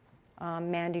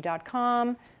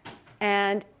 Mandy.com.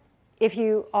 And if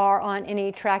you are on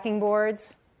any tracking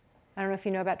boards, I don't know if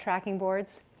you know about tracking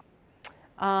boards.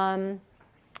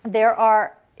 There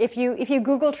are, if you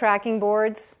Google tracking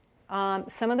boards,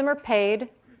 some of them are paid,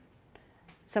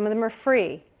 some of them are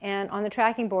free. And on the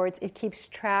tracking boards, it keeps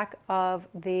track of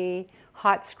the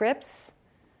hot scripts.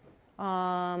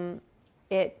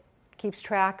 It keeps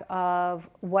track of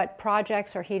what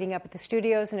projects are heating up at the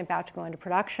studios and about to go into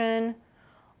production.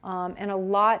 And a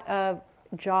lot of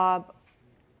job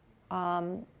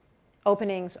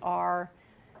openings are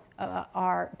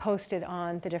posted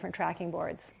on the different tracking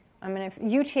boards. I mean,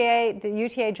 the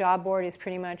UTA job board is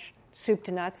pretty much soup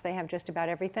to nuts. They have just about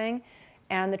everything.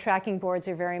 And the tracking boards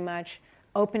are very much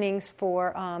openings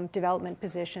for development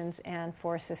positions and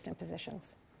for assistant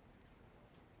positions.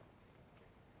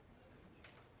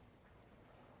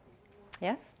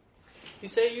 Yes? You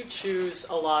say you choose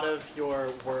a lot of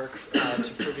your work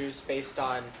to produce based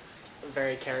on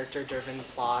very character-driven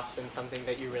plots and something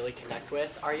that you really connect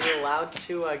with. Are you allowed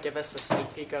to give us a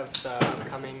sneak peek of the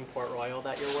upcoming Port Royal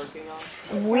that you're working on?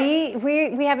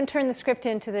 We haven't turned the script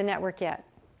into the network yet.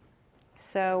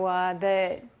 So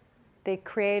the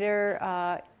creator,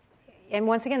 and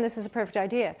once again, this is a perfect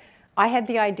idea. I had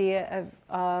the idea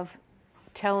of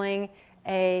telling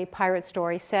a pirate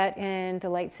story set in the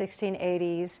late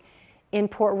 1680s in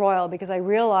Port Royal, because I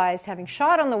realized, having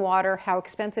shot on the water, how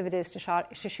expensive it is to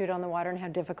shoot on the water and how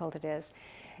difficult it is.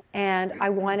 And I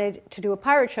wanted to do a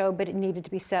pirate show, but it needed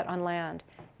to be set on land.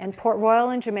 And Port Royal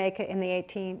in Jamaica in the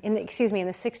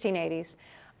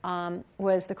 1680s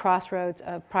was the crossroads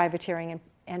of privateering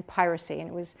and piracy. And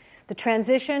it was the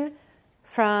transition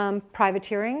from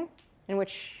privateering, in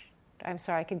which, I'm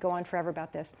sorry, I could go on forever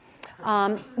about this,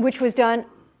 which was done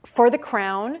for the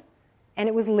crown, and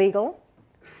it was legal.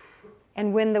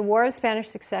 And when the War of Spanish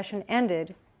Succession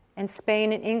ended and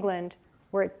Spain and England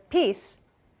were at peace,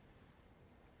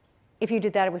 if you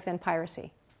did that, it was then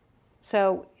piracy.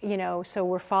 So, so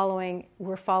we're following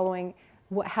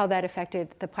how that affected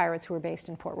the pirates who were based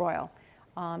in Port Royal.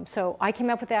 So I came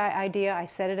up with that idea. I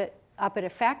set it up at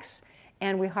Effects,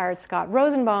 and we hired Scott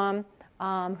Rosenbaum,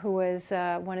 who was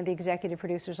one of the executive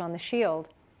producers on The Shield,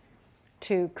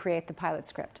 to create the pilot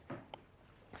script.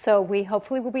 So we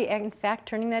hopefully will be, in fact,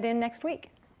 turning that in next week.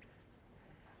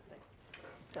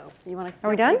 So you want to? Are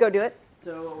we done? Go do it.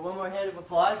 So one more hand of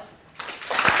applause.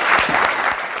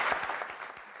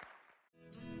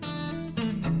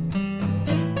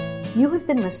 You have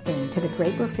been listening to the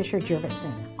Draper Fisher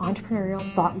Jurvetson Entrepreneurial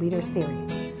Thought Leader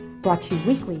Series, brought to you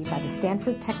weekly by the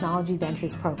Stanford Technology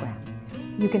Ventures Program.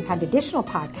 You can find additional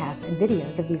podcasts and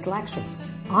videos of these lectures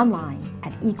online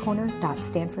at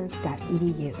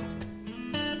ecorner.stanford.edu.